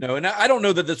too, Yeah. you know. And I don't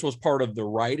know that this was part of the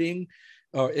writing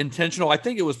intentional. I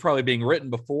think it was probably being written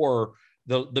before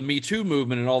the Me Too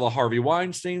movement and all the Harvey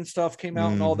Weinstein stuff came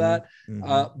out and all that.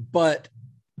 But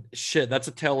shit, that's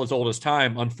a tale as old as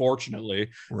time, unfortunately.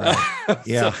 Right.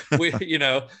 Yeah. So we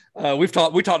we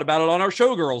talked about it on our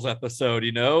Showgirls episode,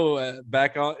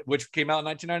 back on, which came out in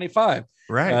 1995.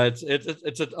 Right.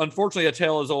 It's unfortunately a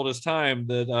tale as old as time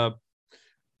that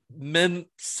men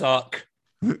suck.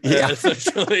 Yeah.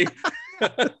 Essentially.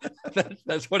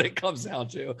 That's what it comes down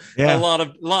to. Yeah. A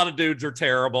lot of dudes are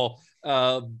terrible.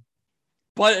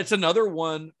 But it's another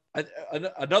one,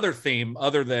 another theme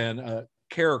other than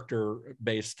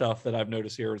character-based stuff that I've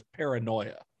noticed here is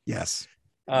paranoia. Yes.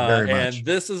 Very much. And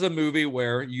this is a movie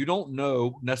where you don't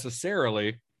know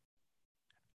necessarily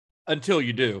until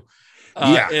you do.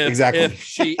 Exactly.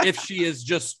 If she is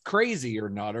just crazy or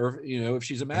not, or if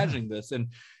she's imagining this, and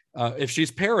if she's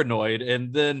paranoid,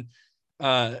 and then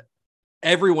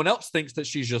everyone else thinks that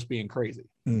she's just being crazy.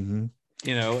 Mm-hmm.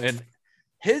 And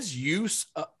his use,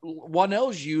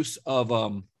 Wanell's use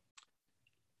of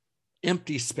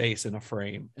empty space in a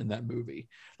frame in that movie,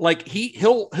 like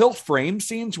he'll frame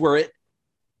scenes where it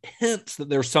hints that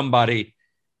there's somebody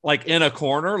like in a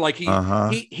corner, like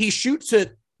he shoots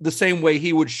it the same way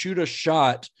he would shoot a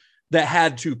shot that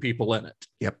had two people in it.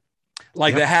 Yep.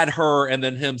 Like that had her and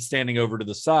then him standing over to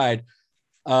the side.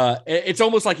 It's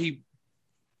almost like he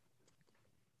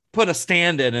put a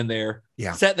stand-in in there,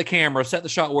 set the camera, set the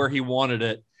shot where he wanted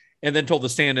it, and then told the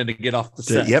stand-in to get off the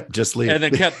set. Yep, just leave. And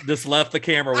then left the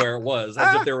camera where it was,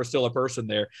 as if there was still a person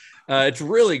there. It's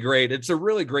really great. It's a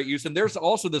really great use. And there's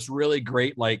also this really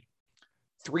great, like,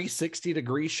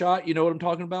 360-degree shot. You know what I'm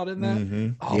talking about in that? Mm-hmm.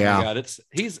 Oh, my God.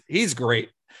 He's great.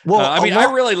 Well,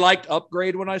 I really liked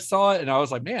Upgrade when I saw it, and I was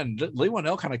like, man, Leigh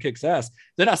Whannell kind of kicks ass.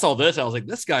 Then I saw this, I was like,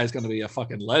 this guy is going to be a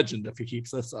fucking legend if he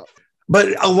keeps this up.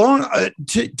 But along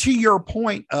to your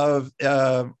point of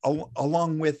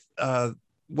along with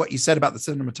what you said about the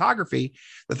cinematography,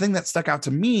 the thing that stuck out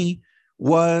to me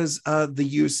was the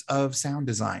use of sound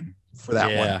design for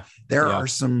that one. There are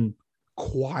some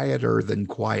quieter than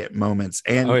quiet moments,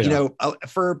 and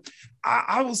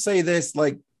I will say this: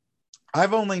 like,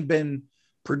 I've only been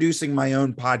producing my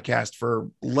own podcast for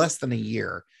less than a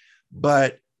year,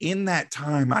 but in that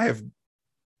time, I have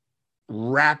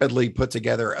rapidly put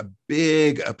together a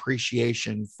big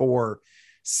appreciation for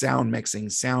sound mixing,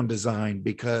 sound design,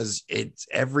 because it's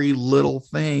every little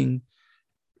thing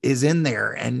is in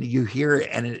there and you hear it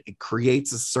and it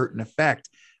creates a certain effect.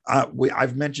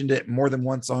 I've mentioned it more than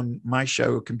once on my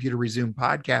show, Computer Resume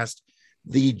podcast,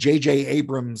 the J.J.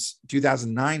 Abrams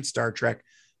 2009 Star Trek,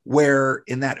 where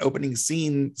in that opening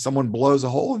scene, someone blows a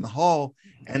hole in the hull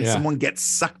and someone gets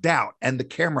sucked out and the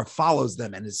camera follows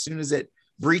them. And as soon as it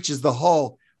breaches the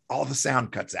hull, all the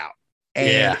sound cuts out.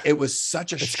 And it was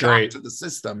such a shock to the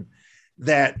system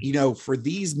that, for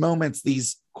these moments,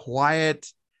 these quiet,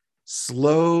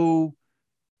 slow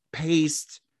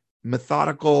paced,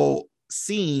 methodical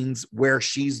scenes where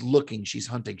she's looking, she's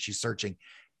hunting, she's searching,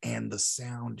 and the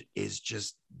sound is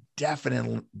just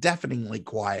deafeningly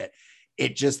quiet.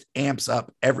 It just amps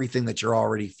up everything that you're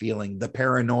already feeling. The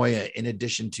paranoia, in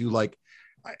addition to like,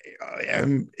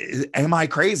 am I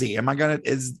crazy?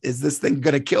 Is this thing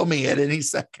gonna kill me at any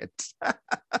second?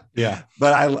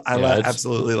 But I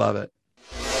absolutely love it.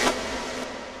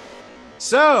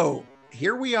 So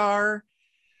here we are,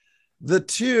 the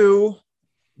two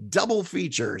double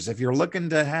features. If you're looking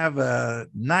to have a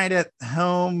night at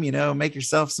home, make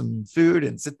yourself some food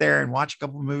and sit there and watch a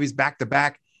couple of movies back to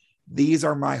back, these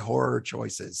are my horror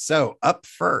choices. So up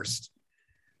first,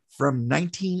 from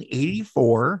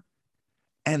 1984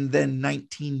 and then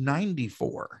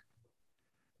 1994,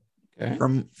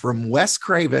 from Wes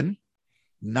Craven,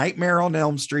 Nightmare on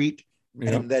Elm Street,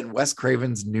 and then Wes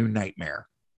Craven's New Nightmare.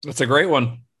 That's a great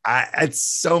one. It's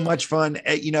so much fun.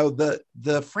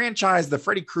 The franchise, the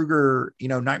Freddy Krueger,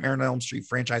 Nightmare on Elm Street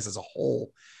franchise as a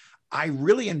whole, I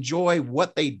really enjoy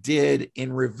what they did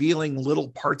in revealing little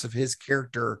parts of his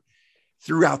character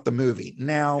throughout the movie.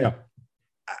 Now,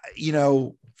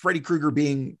 Freddy Krueger,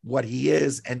 being what he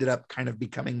is, ended up kind of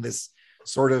becoming this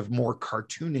sort of more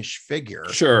cartoonish figure.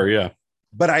 Sure, yeah.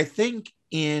 But I think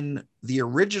in the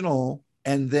original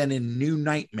And then in New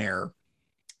Nightmare,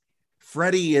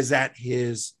 Freddy is at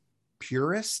his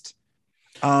purest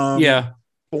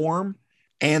form.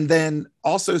 And then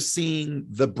also seeing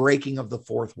the breaking of the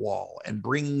fourth wall and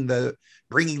bringing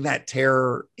that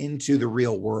terror into the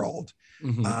real world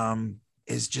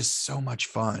is just so much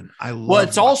fun. I love. Well,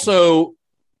 it's also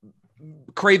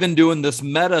Craven doing this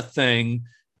meta thing,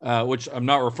 which I'm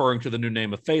not referring to the new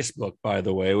name of Facebook, by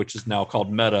the way, which is now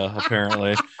called Meta,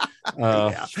 apparently.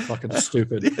 Fucking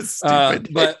stupid. It's stupid.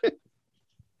 But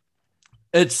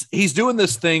he's doing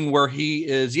this thing where he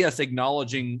is,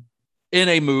 acknowledging in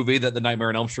a movie that the Nightmare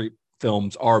on Elm Street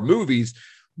films are movies,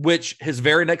 which his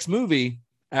very next movie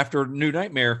after New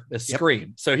Nightmare is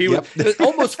Scream. So it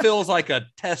almost feels like a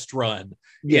test run.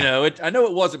 You know, I know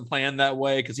it wasn't planned that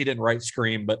way because he didn't write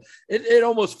Scream, but it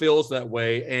almost feels that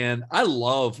way. And I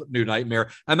love New Nightmare.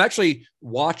 I'm actually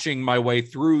watching my way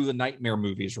through the Nightmare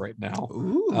movies right now.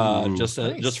 Ooh,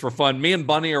 just for fun. Me and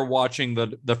Bunny are watching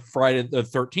the Friday the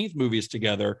 13th movies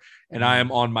together, and I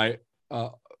am on my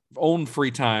own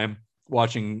free time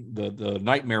watching the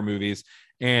Nightmare movies.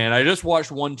 And I just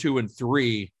watched 1, 2, and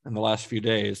 3 in the last few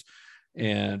days.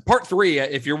 And part 3,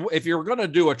 if you're going to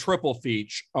do a triple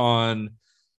feature on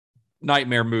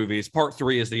Nightmare movies, part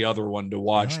 3 is the other one to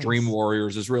watch. Nice. Dream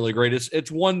Warriors is really great.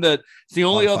 It's one that it's the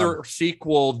only other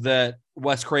sequel that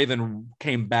Wes Craven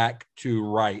came back to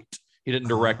write. He didn't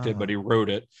direct it, but he wrote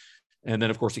it. And then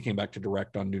of course he came back to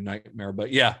direct on New Nightmare. But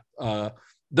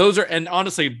those are, and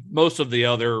honestly, most of the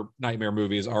other Nightmare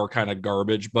movies are kind of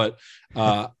garbage, but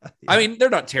I mean, they're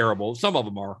not terrible. Some of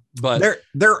them are, but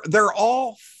they're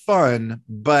all fun,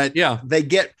 but they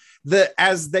get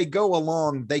as they go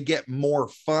along, they get more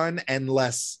fun and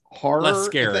less horror, less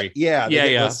scary.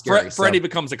 Less scary, Freddy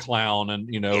becomes a clown, and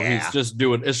he's just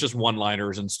it's just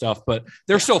one-liners and stuff, but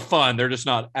they're still fun. They're just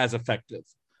not as effective.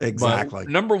 Exactly.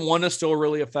 But number 1 is still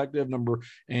really effective.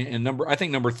 I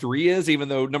think number 3 is, even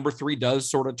though number 3 does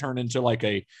sort of turn into like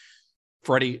a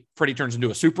Freddy turns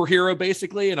into a superhero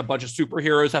basically, and a bunch of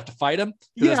superheroes have to fight him.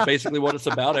 That's basically what it's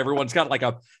about. Everyone's got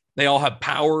they all have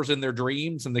powers in their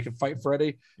dreams and they can fight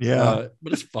Freddy. But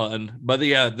it's fun. But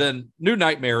then New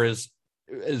Nightmare is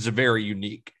very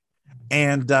unique.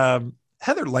 And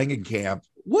Heather Langenkamp,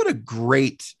 what a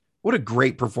great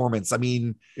performance. I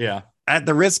mean, at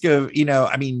the risk of,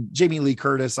 Jamie Lee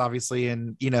Curtis, obviously,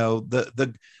 and, in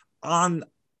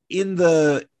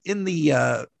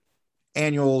the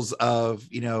annuals of,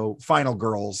 Final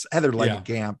Girls, Heather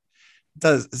Langenkamp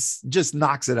just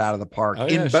knocks it out of the park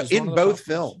in both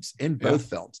films.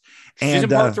 Films. And she's in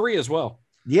part 3 as well.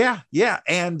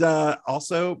 And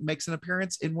also makes an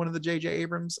appearance in one of the J.J.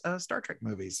 Abrams Star Trek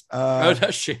movies.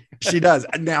 Does she? She does.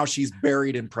 Now she's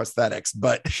buried in prosthetics,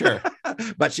 but sure.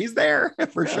 But she's there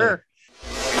for sure.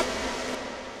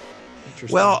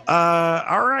 Well,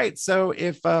 all right. So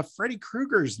if Freddy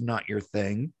Krueger's not your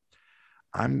thing,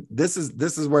 this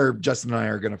is where Justin and I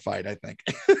are going to fight, I think.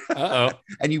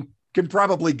 And you can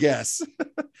probably guess. Is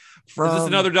this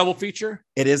another double feature?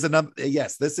 It is another.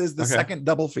 Yes, this is the second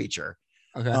double feature.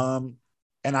 Okay.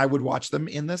 And I would watch them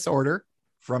in this order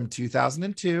from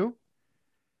 2002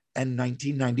 and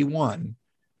 1991.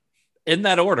 In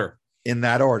that order.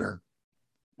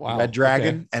 Wow. Red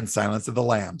Dragon and Silence of the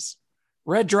Lambs.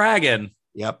 Red Dragon.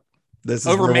 Yep. This is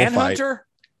over where Manhunter.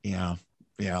 We'll fight.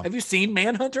 Yeah. Have you seen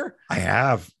Manhunter? I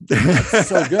have. It's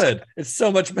so good. It's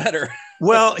so much better.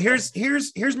 Well, here's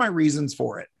my reasons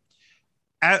for it.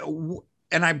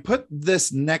 And I put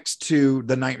this next to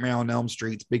the Nightmare on Elm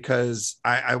Street because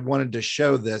I wanted to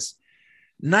show this.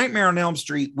 Nightmare on Elm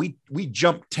Street, we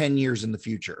jumped 10 years in the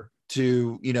future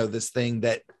to, this thing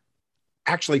that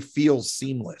actually feels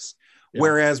seamless. Yeah.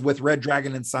 Whereas with Red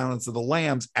Dragon and Silence of the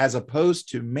Lambs, as opposed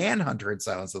to Manhunter and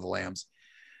Silence of the Lambs,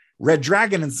 Red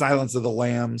Dragon and Silence of the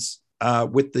Lambs,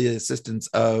 with the assistance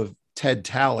of Ted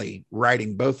Talley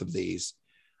writing both of these,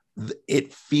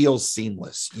 it feels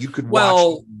seamless. You could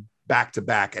watch back to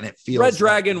back and it feels Red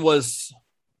Dragon was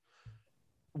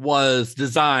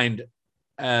designed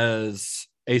as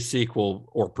a sequel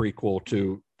or prequel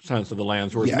to Silence of the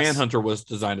Lambs, whereas Manhunter was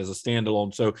designed as a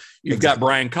standalone. So you've got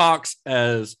Brian Cox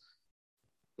as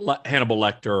Hannibal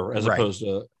Lecter as opposed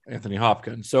to Anthony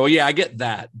Hopkins. So I get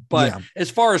that. But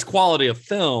as far as quality of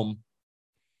film,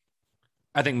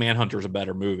 I think Manhunter is a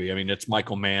better movie. I mean, it's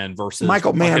Michael Mann versus Brett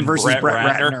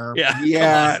Ratner.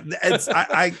 It's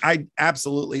I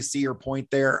absolutely see your point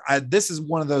there. This is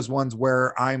one of those ones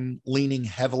where I'm leaning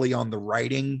heavily on the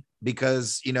writing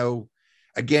because,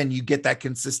 again, you get that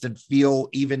consistent feel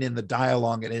even in the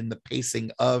dialogue and in the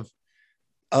pacing of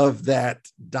that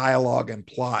dialogue and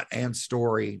plot and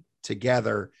story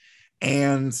together.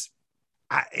 And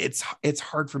it's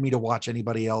hard for me to watch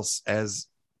anybody else as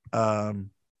Hannibal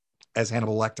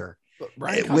Lecter.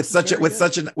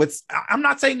 I'm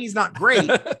not saying he's not great,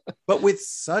 but with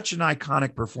such an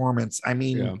iconic performance. I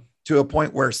mean, to a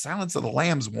point where Silence of the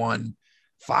Lambs won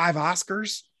 5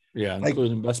 Oscars. Yeah,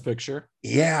 including Best Picture.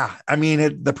 Yeah, I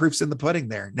mean, the proof's in the pudding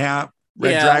there. Now,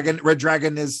 Red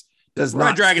Dragon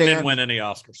didn't win any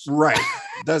Oscars, right?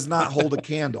 Does not hold a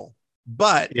candle.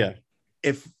 But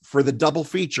if for the double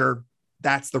feature,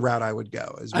 that's the route I would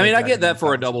go. I mean, I get that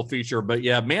for a double feature, but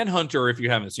yeah, Manhunter, if you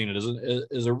haven't seen it,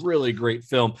 is a really great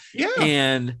film. Yeah,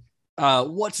 and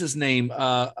what's his name?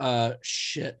 The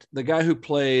guy who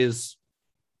plays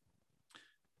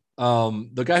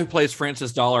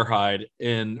Francis Dollarhide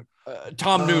in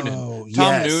Tom Noonan.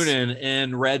 Tom Noonan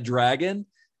in Red Dragon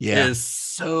is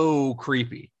so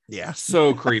creepy. Yeah,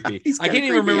 so creepy. I can't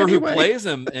even remember who plays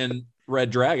him in Red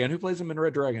Dragon. Who plays him in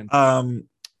Red Dragon?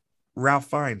 Ralph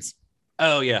Fiennes.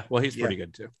 Oh yeah, well he's pretty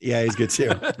good too. Yeah, he's good too.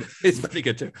 He's pretty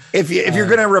good too. If you're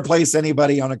gonna replace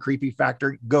anybody on a creepy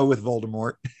factor, go with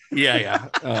Voldemort. Yeah.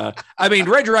 I mean,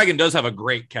 Red Dragon does have a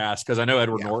great cast because I know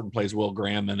Edward Norton plays Will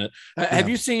Graham in it. Have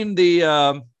you seen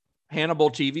the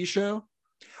Hannibal TV show?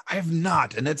 I have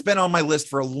not, and it's been on my list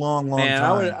for a long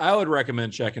time. I would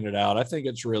recommend checking it out. I think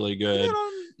it's really good. Is it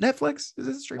on Netflix? Is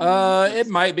it streaming? It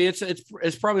might be.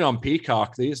 It's probably on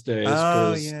Peacock these days.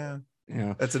 Oh yeah.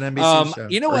 Yeah, that's an NBC show.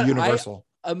 You know what? Universal.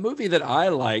 A movie that I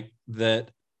like that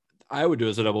I would do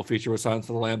as a double feature with Silence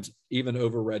of the Lambs, even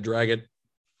over Red Dragon,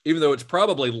 even though it's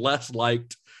probably less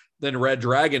liked than Red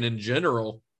Dragon in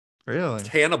general. Really? It's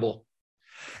Hannibal.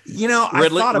 You know,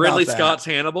 Ridley Scott's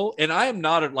Hannibal, and I am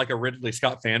not a Ridley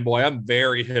Scott fanboy. I'm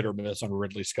very hit or miss on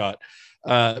Ridley Scott.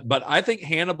 But I think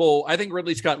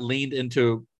Ridley Scott leaned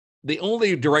into the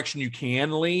only direction you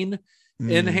can lean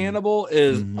in Hannibal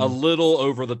is a little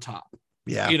over the top.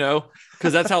 Yeah, you know,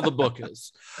 because that's how the book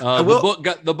is. The book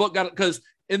got because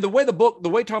in the way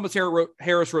Thomas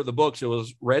Harris wrote the books, it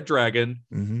was Red Dragon,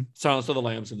 Silence of the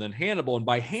Lambs, and then Hannibal. And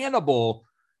by Hannibal,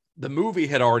 the movie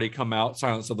had already come out,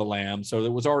 Silence of the Lambs, so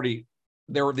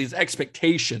there were these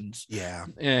expectations. Yeah,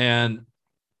 and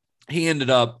he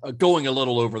ended up going a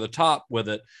little over the top with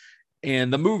it,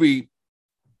 and the movie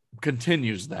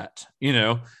continues that, you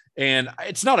know. And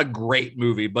it's not a great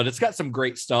movie, but it's got some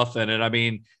great stuff in it. I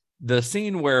mean, the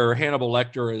scene where Hannibal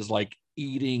Lecter is like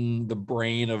eating the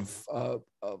brain of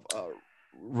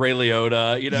Ray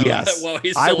Liotta, you know, while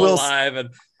he's still alive. And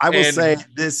I will say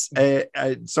this,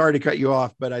 sorry to cut you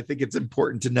off, but I think it's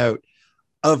important to note,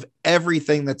 of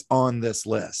everything that's on this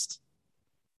list,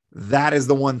 that is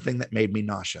the one thing that made me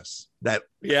nauseous. That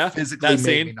physically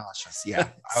made me nauseous. Yeah.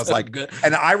 I was like, good.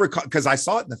 And I recall, because I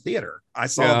saw it in the theater. I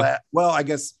saw that. Well, I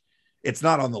guess it's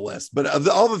not on the list, but of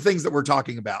all the things that we're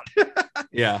talking about.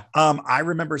 I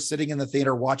remember sitting in the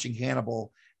theater watching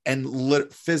Hannibal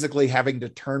and physically having to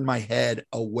turn my head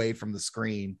away from the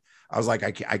screen. I was like,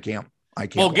 I can't.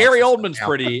 Well, Gary Oldman's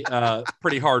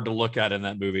pretty hard to look at in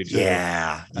that movie too.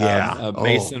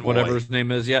 Mason, whatever his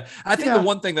name is. Yeah, I think the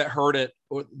one thing that hurt it,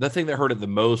 the thing that hurt it the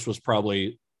most, was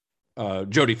probably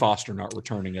Jodie Foster not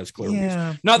returning as Clarice.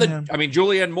 I mean,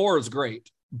 Julianne Moore is great,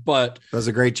 but does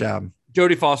a great job.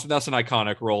 Jodie Foster, that's an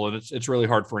iconic role, and it's really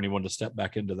hard for anyone to step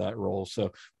back into that role.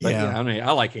 So, I mean,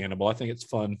 I like Hannibal. I think it's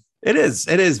fun. It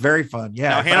is very fun.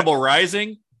 Yeah. Now, Hannibal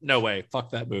Rising. No way.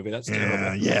 Fuck that movie. That's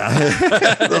terrible. Yeah.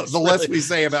 The less we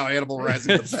say about Hannibal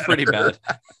Rising, it's pretty bad.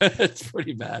 It's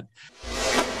pretty bad.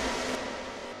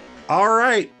 All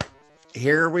right.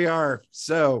 Here we are.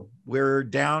 So we're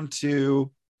down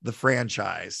to the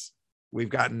franchise. We've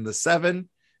gotten the 7,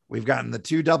 we've gotten the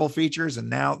 2 double features, and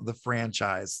now the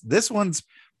franchise. This one's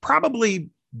probably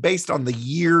based on the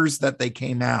years that they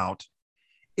came out,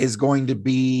 is going to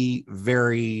be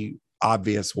very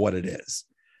obvious what it is.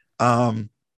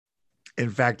 In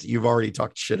fact, you've already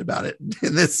talked shit about it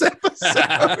in this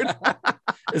episode.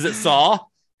 Is it Saw?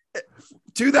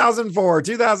 2004,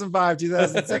 2005,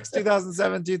 2006,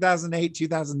 2007, 2008,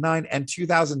 2009, and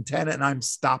 2010, and I'm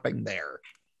stopping there.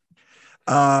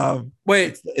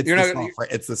 Wait,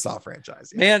 it's the Saw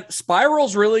franchise. Man,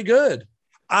 Spiral's really good.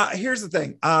 Here's the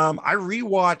thing. I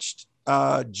rewatched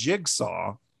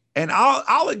Jigsaw, and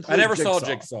I'll include. I never saw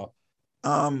Jigsaw.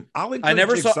 I'll include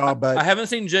Jigsaw, but I haven't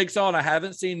seen Jigsaw, and I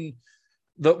haven't seen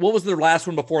what was the last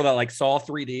one before that, like Saw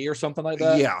 3D or something like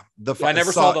that. Yeah, I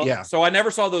never saw. So I never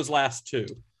saw those last 2.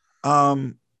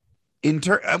 Well,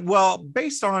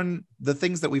 based on the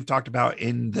things that we've talked about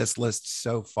in this list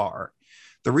so far,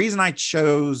 the reason I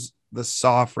chose the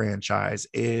Saw franchise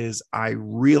is I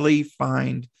really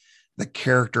find the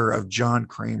character of John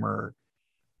Kramer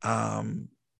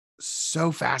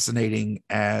so fascinating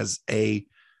as a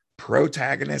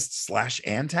protagonist slash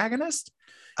antagonist.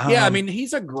 Yeah, I mean,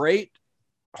 he's a great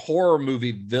horror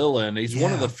movie villain. He's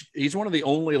one of the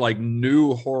only like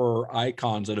new horror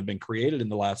icons that have been created in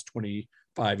the last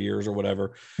 25 years or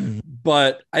whatever.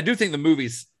 But I do think the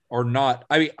movies are not,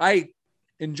 I mean, I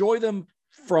enjoy them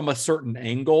from a certain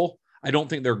angle. I don't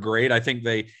think they're great. I think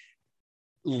they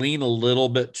lean a little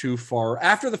bit too far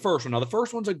after the first one. Now the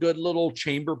first one's a good little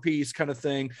chamber piece kind of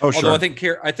thing. Oh, sure. Although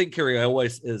I think Carrie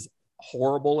Elwes is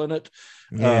horrible in it.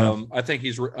 Yeah. I think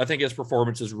his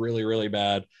performance is really, really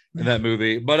bad in that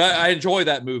movie, but I enjoy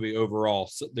that movie overall,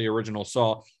 the original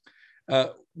Saw.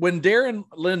 When Darren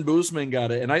Lynn Bousman got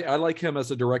it, and I like him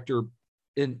as a director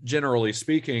in generally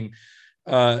speaking,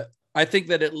 I think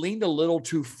that it leaned a little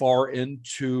too far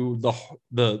into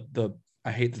the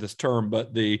I hate this term,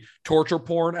 but the torture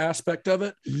porn aspect of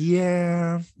it.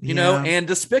 Yeah. You know, and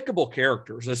despicable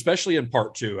characters, especially in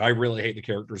part 2. I really hate the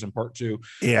characters in part 2.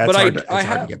 Yeah, but it's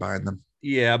hard to get behind them.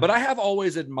 Yeah, but I have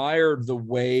always admired the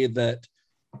way that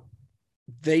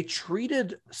they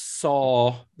treated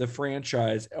Saw, the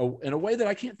franchise, in a way that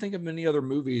I can't think of many other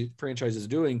movie franchises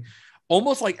doing,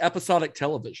 almost like episodic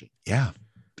television. Yeah.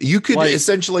 You could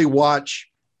essentially watch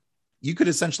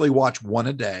one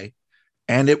a day,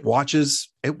 and it watches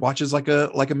like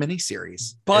a mini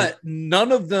series. But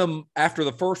none of them after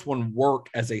the first one work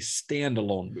as a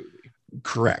standalone movie.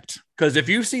 Correct. Because if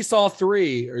you see Saw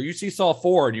 3 or you see Saw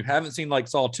 4 and you haven't seen like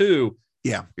Saw 2,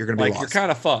 yeah, you're gonna be like lost. you're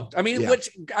kind of fucked. I mean, Yeah. which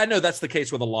I know that's the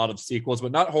case with a lot of sequels,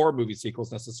 but not horror movie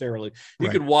sequels necessarily. You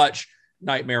Right. could watch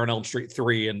Nightmare on Elm Street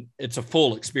 3 and it's a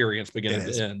full experience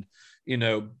beginning to end, you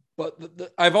know. But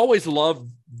I've always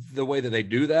loved the way that they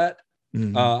do that.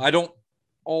 Mhm. I don't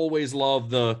always love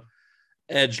the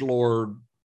edgelord,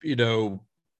 you know,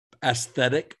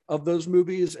 aesthetic of those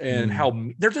movies and how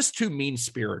they're just too mean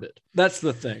spirited. That's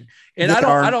the thing. And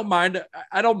I don't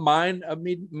mind a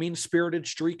mean spirited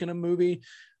streak in a movie,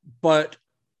 but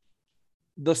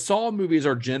the Saw movies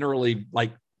are generally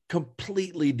like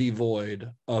completely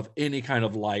devoid of any kind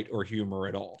of light or humor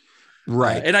at all.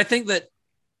 Right. And I think that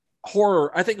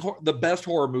the best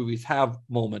horror movies have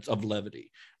moments of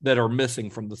levity that are missing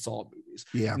from the Saw movies.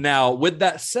 Yeah. Now, with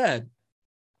that said,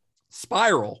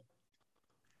 Spiral,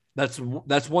 that's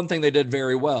one thing they did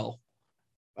very well.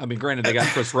 I mean, granted, they got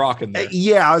Chris Rock in there.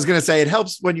 Yeah, I was gonna say it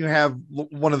helps when you have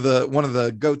one of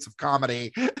the goats of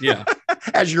comedy, Yeah,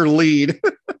 as your lead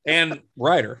and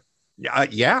writer.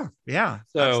 Yeah.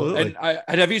 So, absolutely.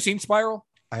 and have you seen Spiral?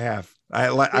 I have. I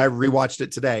rewatched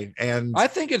it today, and I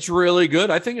think it's really good.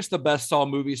 I think it's the best Saw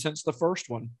movie since the first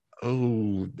one.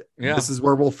 Yeah. This is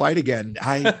where we'll fight again.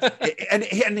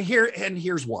 And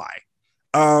here's why.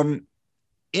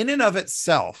 In and of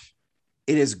itself,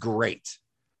 it is great.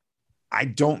 I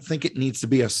don't think it needs to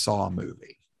be a Saw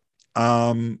movie.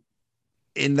 In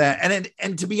that,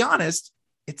 and to be honest,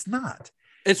 it's not.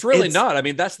 It's really not. I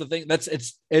mean, that's the thing.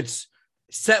 It's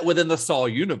set within the Saw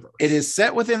universe. It is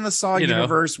set within the Saw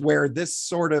universe where this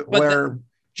sort of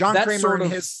John Kramer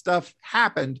and his stuff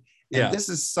happened, and this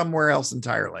is somewhere else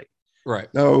entirely. Right.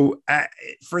 So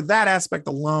for that aspect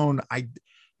alone,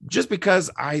 just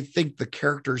because I think the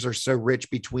characters are so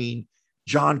rich between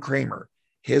John Kramer,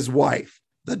 his wife,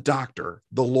 the doctor,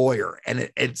 the lawyer, and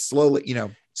it slowly, you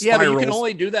know, but you can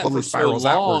only do that for so long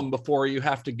outward before you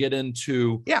have to get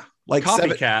into like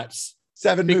copycats.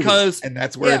 Seven movies, and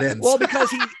that's where it ends. Well,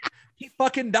 because he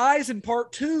fucking dies in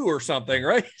part 2 or something,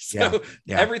 right? So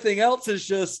everything else is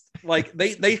just like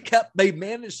they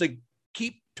managed to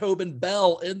keep Tobin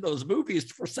Bell in those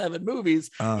movies for 7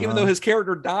 movies, even though his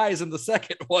character dies in the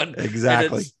second one.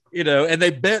 Exactly. And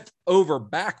they bent over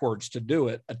backwards to do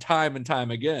it time and time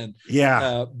again.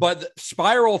 Yeah. But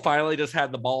Spiral finally just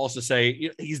had the balls to say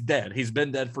he's dead. He's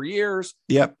been dead for years.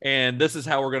 Yep. And this is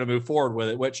how we're going to move forward with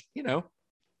it, which, you know,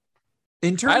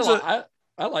 in terms I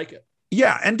like it.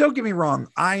 Yeah, and don't get me wrong,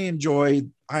 I enjoy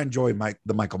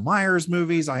the Michael Myers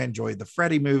movies. I enjoy the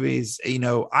Freddy movies. You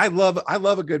know, I love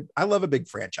a big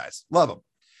franchise. Love them.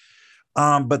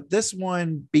 But this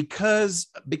one, because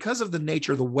of the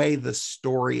nature of the way the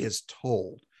story is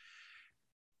told,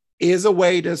 is a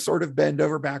way to sort of bend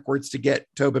over backwards to get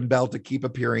Tobin Bell to keep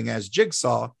appearing as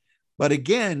Jigsaw. But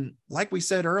again, like we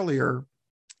said earlier,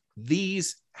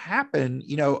 these happen,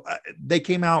 you know, they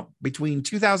came out between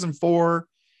 2004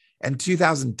 and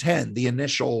 2010, the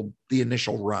initial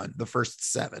run, the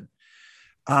first 7.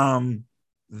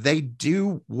 They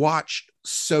do watch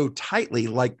so tightly,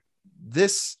 like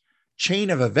this chain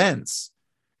of events,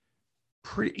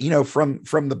 pretty, you know, from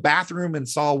the bathroom in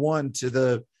Saw 1 to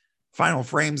the final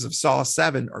frames of Saw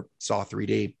 7 or Saw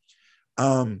 3D.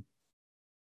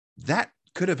 That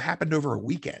could have happened over a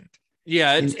weekend.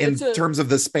 Yeah, in terms of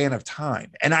the span of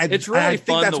time. And it's and I really think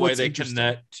fun that's the way what's they interesting.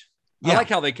 connect. Yeah. I like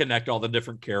how they connect all the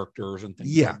different characters and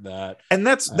things Yeah. like that. And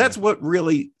that's what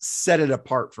really set it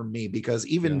apart for me, because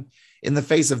even in the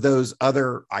face of those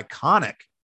other iconic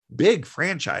big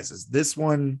franchises, this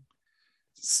one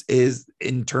is,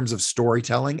 in terms of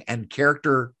storytelling and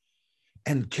character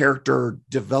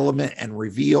development and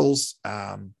reveals,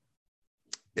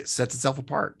 it sets itself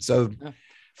apart. So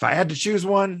if I had to choose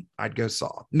one, I'd go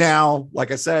Saw. Now, like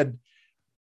I said,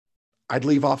 I'd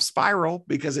leave off Spiral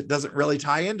because it doesn't really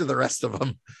tie into the rest of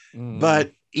them.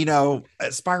 But,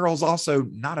 Spiral's also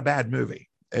not a bad movie.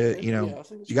 You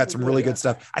got some really good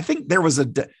stuff. I think there was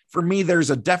for me, there's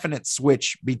a definite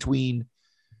switch between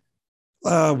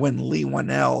when Lee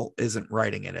Whannell isn't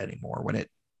writing it anymore, when it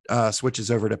switches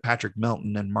over to Patrick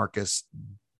Melton and Marcus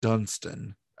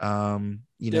Dunstan.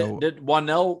 Did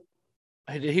Whannell,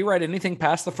 did he write anything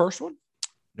past the first one?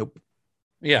 Nope.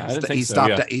 Yeah, I didn't think he so.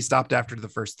 stopped. He stopped after the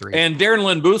first three. And Darren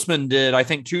Lynn Bousman did, I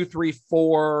think, 2, 3,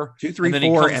 4, 2, 3, and then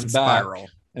 4, he comes and back. Spiral.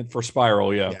 And for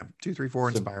Spiral, yeah, 2, 3, 4,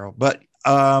 and Spiral. But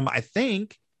I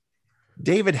think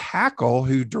David Hackle,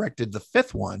 who directed the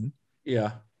fifth one,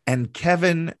 and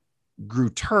Kevin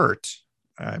Grutert,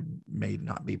 I may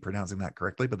not be pronouncing that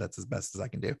correctly, but that's as best as I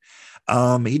can do.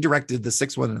 He directed the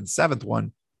sixth one and the seventh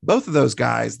one. Both of those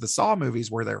guys, the Saw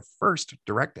movies, were their first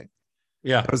directing.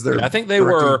 Yeah, that was their I think they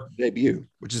were debut,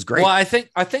 which is great. Well, I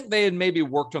think they had maybe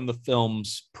worked on the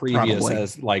films previous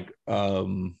as like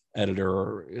editor,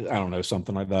 or I don't know,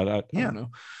 something like that. I don't know,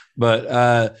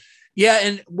 but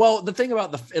and well, the thing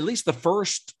about at least the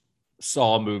first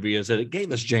Saw movie is that it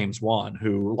gave us James Wan,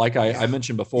 who, like I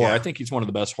mentioned before, I think he's one of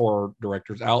the best horror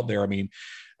directors out there. I mean,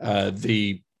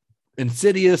 the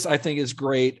Insidious, I think, is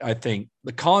great. I think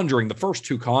The Conjuring, the first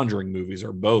two Conjuring movies,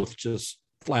 are both just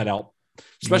flat out.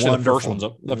 Especially the first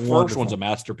one's a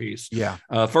masterpiece. Yeah,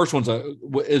 first one's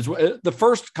the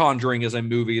first Conjuring is a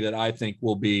movie that I think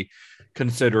will be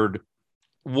considered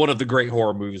one of the great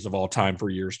horror movies of all time for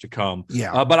years to come.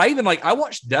 Yeah, but I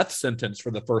watched Death Sentence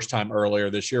for the first time earlier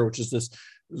this year, which is this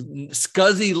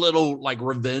scuzzy little like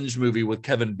revenge movie with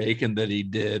Kevin Bacon that he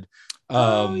did.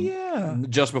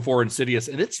 Just before Insidious,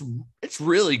 and it's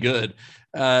really good.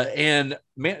 And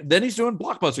man, then he's doing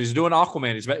blockbusters. He's doing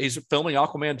Aquaman. He's filming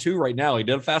Aquaman 2 right now. He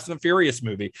did a Fast and Furious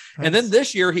movie, and then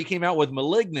this year he came out with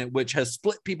Malignant, which has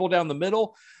split people down the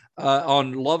middle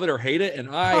on love it or hate it. And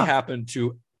I happen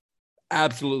to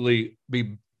absolutely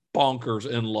be bonkers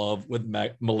in love with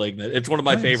Malignant. It's one of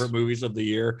my favorite movies of the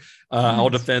year. I'll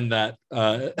defend that.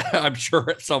 I'm sure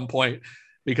at some point,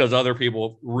 because other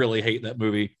people really hate that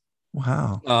movie.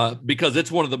 Wow. Because it's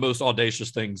one of the most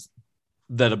audacious things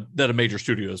that a major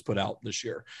studio has put out this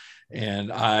year.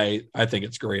 And I think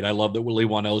it's great. I love that Lee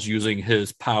Whannell is using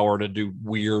his power to do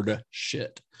weird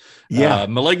shit. Yeah.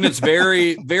 Malignant's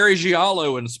very, very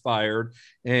Giallo inspired.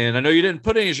 And I know you didn't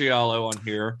put any Giallo on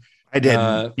here. I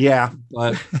didn't.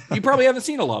 But you probably haven't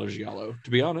seen a lot of Giallo, to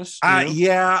be honest.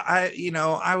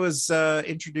 I was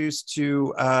introduced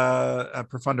to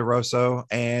Profondo Rosso,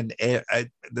 and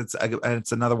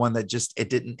it's another one that just it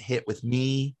didn't hit with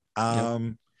me.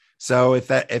 So if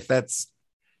that's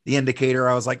the indicator,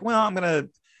 I was like, well,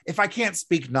 if I can't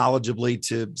speak knowledgeably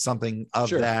to something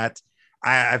of that,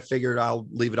 I figured I'll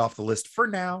leave it off the list for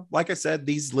now. Like I said,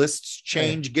 these lists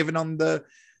change given on the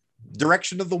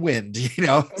direction of the wind,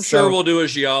 I'm sure we'll do a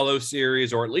Giallo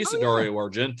series, or at least a Dario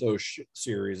Argento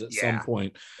series at some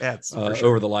point. That's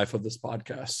over the life of this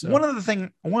podcast. So. One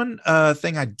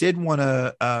thing I did want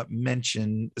to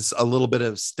mention is a little bit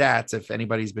of stats, if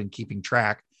anybody's been keeping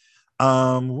track.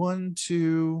 1,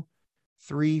 2,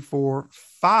 3, 4,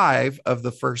 5 of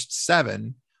the first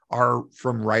 7 are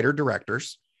from writer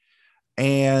directors,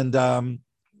 and 1,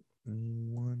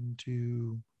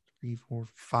 2, 3, 4,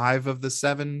 5 of the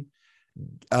 7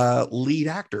 lead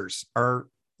actors are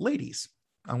ladies.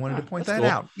 I wanted to point that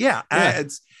out.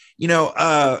 It's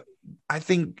I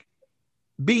think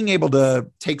being able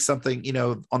to take something,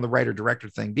 on the writer director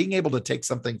thing, being able to take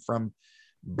something from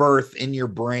birth in your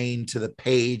brain to the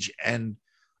page and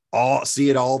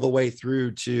see it all the way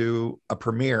through to a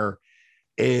premiere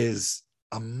is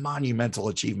a monumental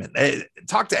achievement.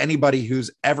 Talk to anybody who's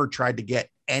ever tried to get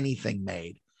anything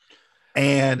made,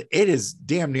 and it is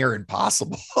damn near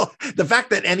impossible. The fact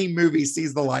that any movie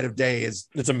sees the light of day it's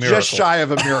a miracle. Just shy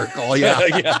of a miracle.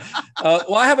 Yeah.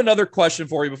 Well, I have another question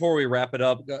for you before we wrap it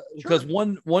up, because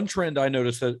one trend I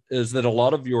noticed is that a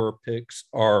lot of your picks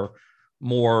are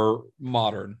more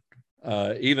modern.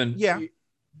 I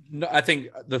think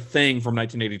The Thing from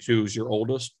 1982 is your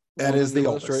oldest. That is the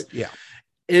oldest, right? Yeah.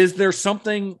 Is there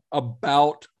something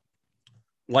about,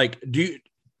 like,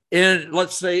 And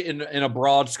let's say in a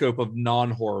broad scope of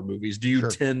non-horror movies, do you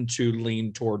Sure. tend to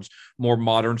lean towards more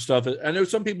modern stuff? I know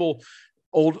some people,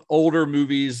 older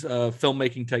movies,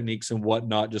 filmmaking techniques and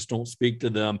whatnot just don't speak to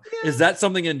them. Is that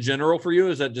something in general for you? Or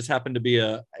does that just happen to be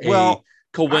a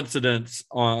coincidence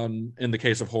in the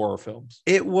case of horror films?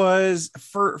 It was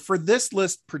for this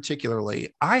list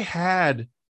particularly. I had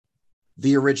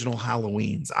the original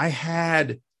Halloweens. I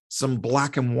had some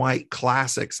black and white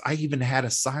classics. I even had a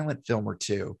silent film or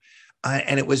two,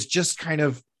 and it was just kind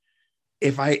of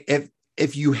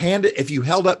if you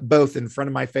held up both in front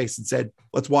of my face and said,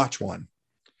 "Let's watch one,"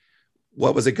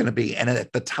 what was it going to be? And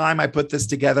at the time I put this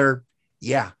together,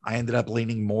 yeah, I ended up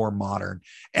leaning more modern.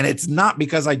 And it's not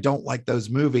because I don't like those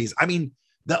movies. I mean,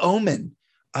 The Omen,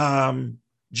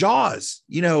 Jaws,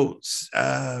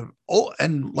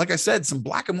 and like I said, some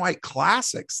black and white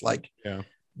classics. Like, yeah,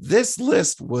 this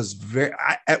list was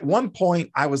at one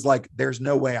point I was like, there's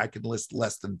no way I could list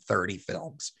less than 30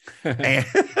 films.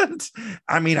 And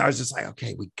I mean, I was just like,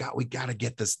 okay, we got to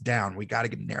get this down. We got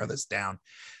to narrow this down.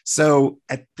 So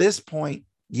at this point,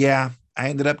 yeah, I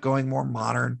ended up going more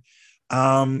modern.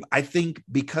 I think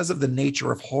because of the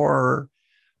nature of horror,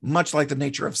 much like the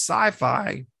nature of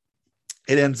sci-fi,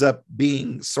 it ends up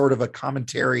being sort of a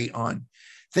commentary on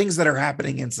things that are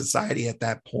happening in society at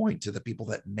that point to the people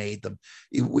that made them.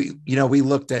 We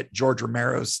looked at George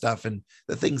Romero's stuff and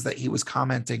the things that he was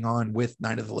commenting on with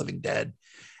Night of the Living Dead.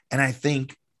 And I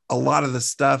think a lot of the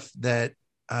stuff that,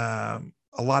 a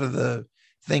lot of the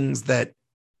things that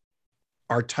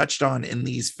are touched on in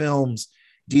these films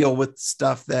deal with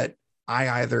stuff that I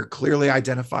either clearly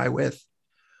identify with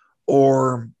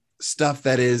or stuff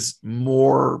that is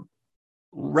more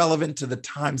relevant to the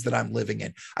times that I'm living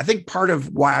in. I think part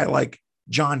of why I like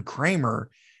John Kramer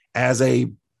as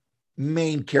a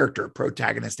main character,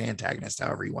 protagonist, antagonist,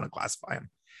 however you want to classify him,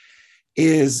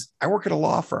 is I work at a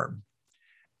law firm,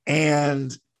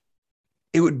 and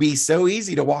it would be so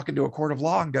easy to walk into a court of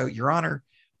law and go, "Your Honor,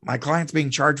 my client's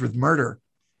being charged with murder.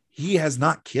 He has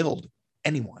not killed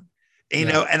anyone."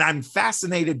 And I'm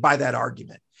fascinated by that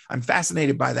argument. I'm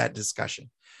fascinated by that discussion.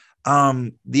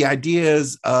 The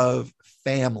ideas of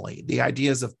family, the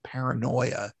ideas of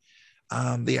paranoia,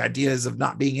 the ideas of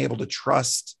not being able to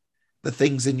trust the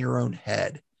things in your own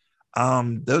head.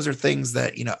 Those are things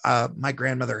that, my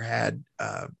grandmother had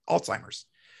Alzheimer's,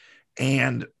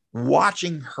 and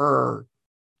watching her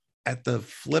at the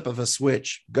flip of a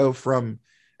switch go from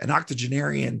an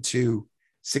octogenarian to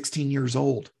 16 years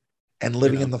old and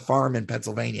living in the farm in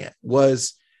Pennsylvania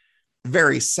was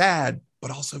very sad,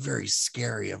 but also very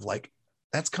scary of like,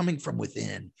 that's coming from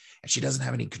within and she doesn't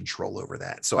have any control over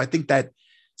that. So I think that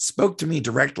spoke to me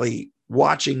directly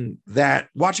watching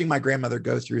my grandmother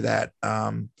go through that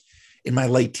in my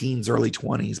late teens, early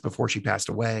 20s before she passed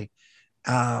away.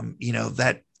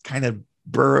 That kind of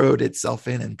burrowed itself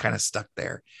in and kind of stuck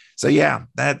there. So yeah,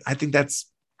 I think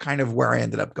that's kind of where I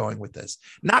ended up going with this.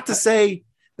 Not to say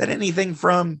that anything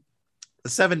from the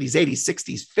 70s, 80s,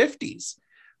 60s, 50s,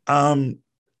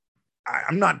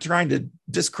 I'm not trying to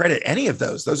discredit any of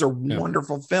those. Those are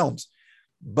wonderful films.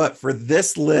 But for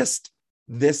this list,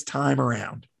 this time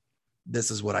around, this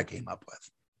is what I came up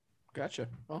with. Gotcha.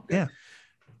 Okay. Yeah.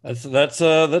 That's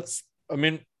I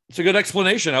mean, it's a good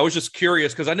explanation. I was just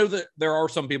curious because I know that there are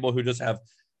some people who just have,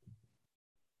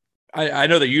 I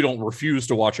know that you don't refuse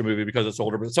to watch a movie because it's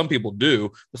older, but some people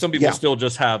do. But some people still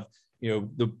just have,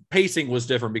 the pacing was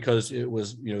different because it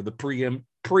was, the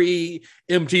pre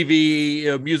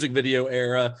MTV music video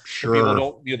era. Sure. People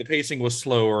don't, the pacing was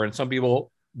slower, and some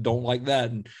people don't like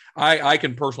that. And I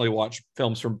can personally watch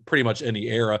films from pretty much any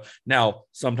era. Now,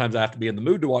 sometimes I have to be in the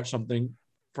mood to watch something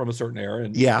from a certain era.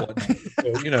 And so,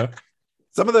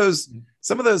 some of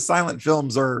those silent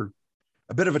films are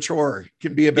a bit of a chore.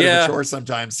 Can be a bit of a chore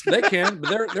sometimes. They can,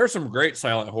 but there's some great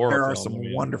silent horror. There are films.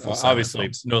 some wonderful. Obviously,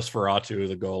 films. Nosferatu,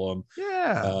 the Golem.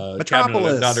 Yeah,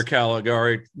 Metropolis, Dr.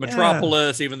 Caligari,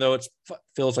 Metropolis. Even though it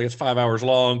feels like it's 5 hours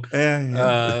long. And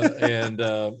Robin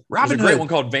Hood. Great one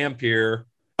called Vampire.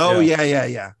 Oh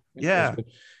yeah.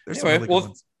 There's some really good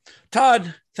ones.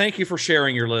 Todd, thank you for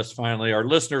sharing your list. Finally, our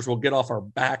listeners will get off our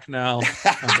back now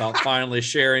about finally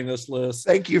sharing this list.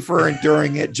 Thank you for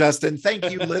enduring it, Justin.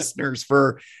 Thank you, listeners,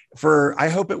 for. I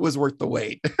hope it was worth the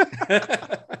wait.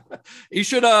 You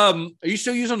should. Are you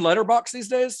still using Letterboxd these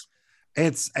days?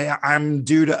 I'm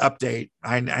due to update.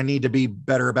 I need to be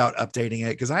better about updating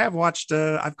it because I have watched.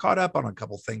 I've caught up on a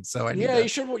couple things. So you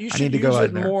should. You should use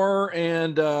it more.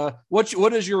 And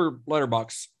what is your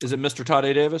Letterboxd? Is it Mr. Todd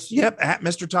A. Davis? Yep, at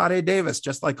Mr. Todd A. Davis.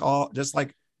 Just like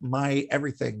my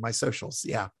everything, my socials.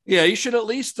 Yeah. You should at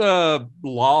least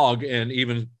log and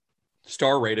even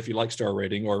star rate if you like star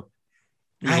rating, or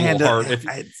He's I a had little to,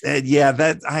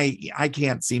 hard. I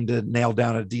can't seem to nail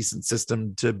down a decent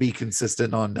system to be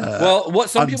consistent on. Well, what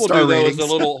some on people star do though is ratings. a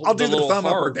little. I'll do the little thumb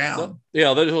up or hard. down.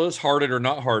 Yeah, they'll just heart it or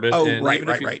not heart it. Oh, And right, even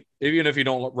right, if you, right. Even if you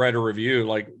don't write a review,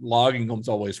 like logging them's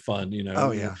always fun, you know.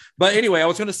 Oh, yeah. But anyway, I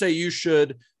was going to say you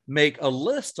should make a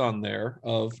list on there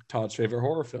of Todd's favorite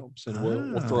horror films, and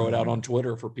we'll throw it out on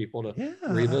Twitter for people to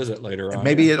revisit later And on.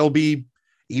 maybe it'll be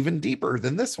even deeper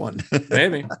than this one.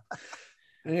 Maybe.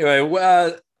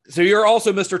 Anyway, so you're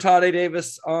also Mr. Todd A.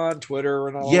 Davis on Twitter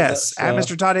and all. Yes, that at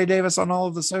stuff. Mr. Todd A. Davis on all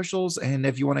of the socials. And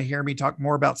if you want to hear me talk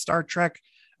more about Star Trek,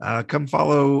 come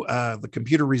follow the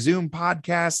Computer Resume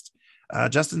podcast.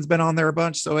 Justin's been on there a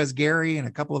bunch, so has Gary and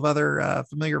a couple of other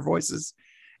familiar voices.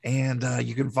 And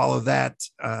you can follow that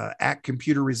at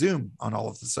Computer Resume on all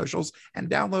of the socials and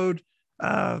download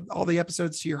all the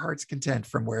episodes to your heart's content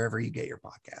from wherever you get your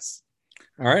podcasts.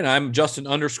 All right. I'm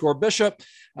Justin_Bishop.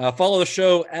 Follow the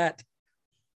show at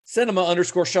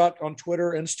Cinema_Shot on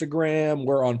Twitter, Instagram.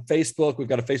 We're on Facebook. We've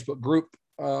got a Facebook group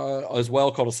as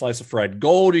well called A Slice of Fried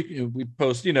Gold. We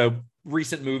post,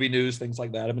 recent movie news, things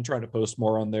like that. I've been trying to post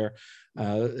more on there.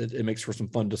 It makes for some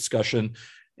fun discussion.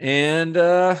 And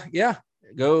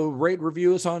go rate,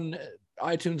 review us on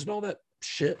iTunes and all that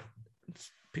shit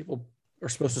people are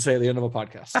supposed to say at the end of a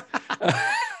podcast.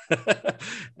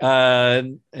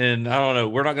 And I don't know,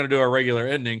 we're not going to do our regular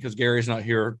ending because Gary's not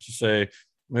here to say,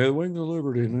 "May the wings of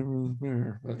liberty never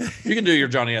there." You can do your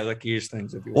Johnny Azaki's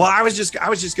things if you want. Well, I was just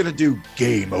going to do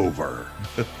Game Over.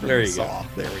 There you go.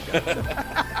 There we go.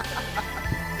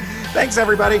 Thanks,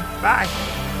 everybody. Bye.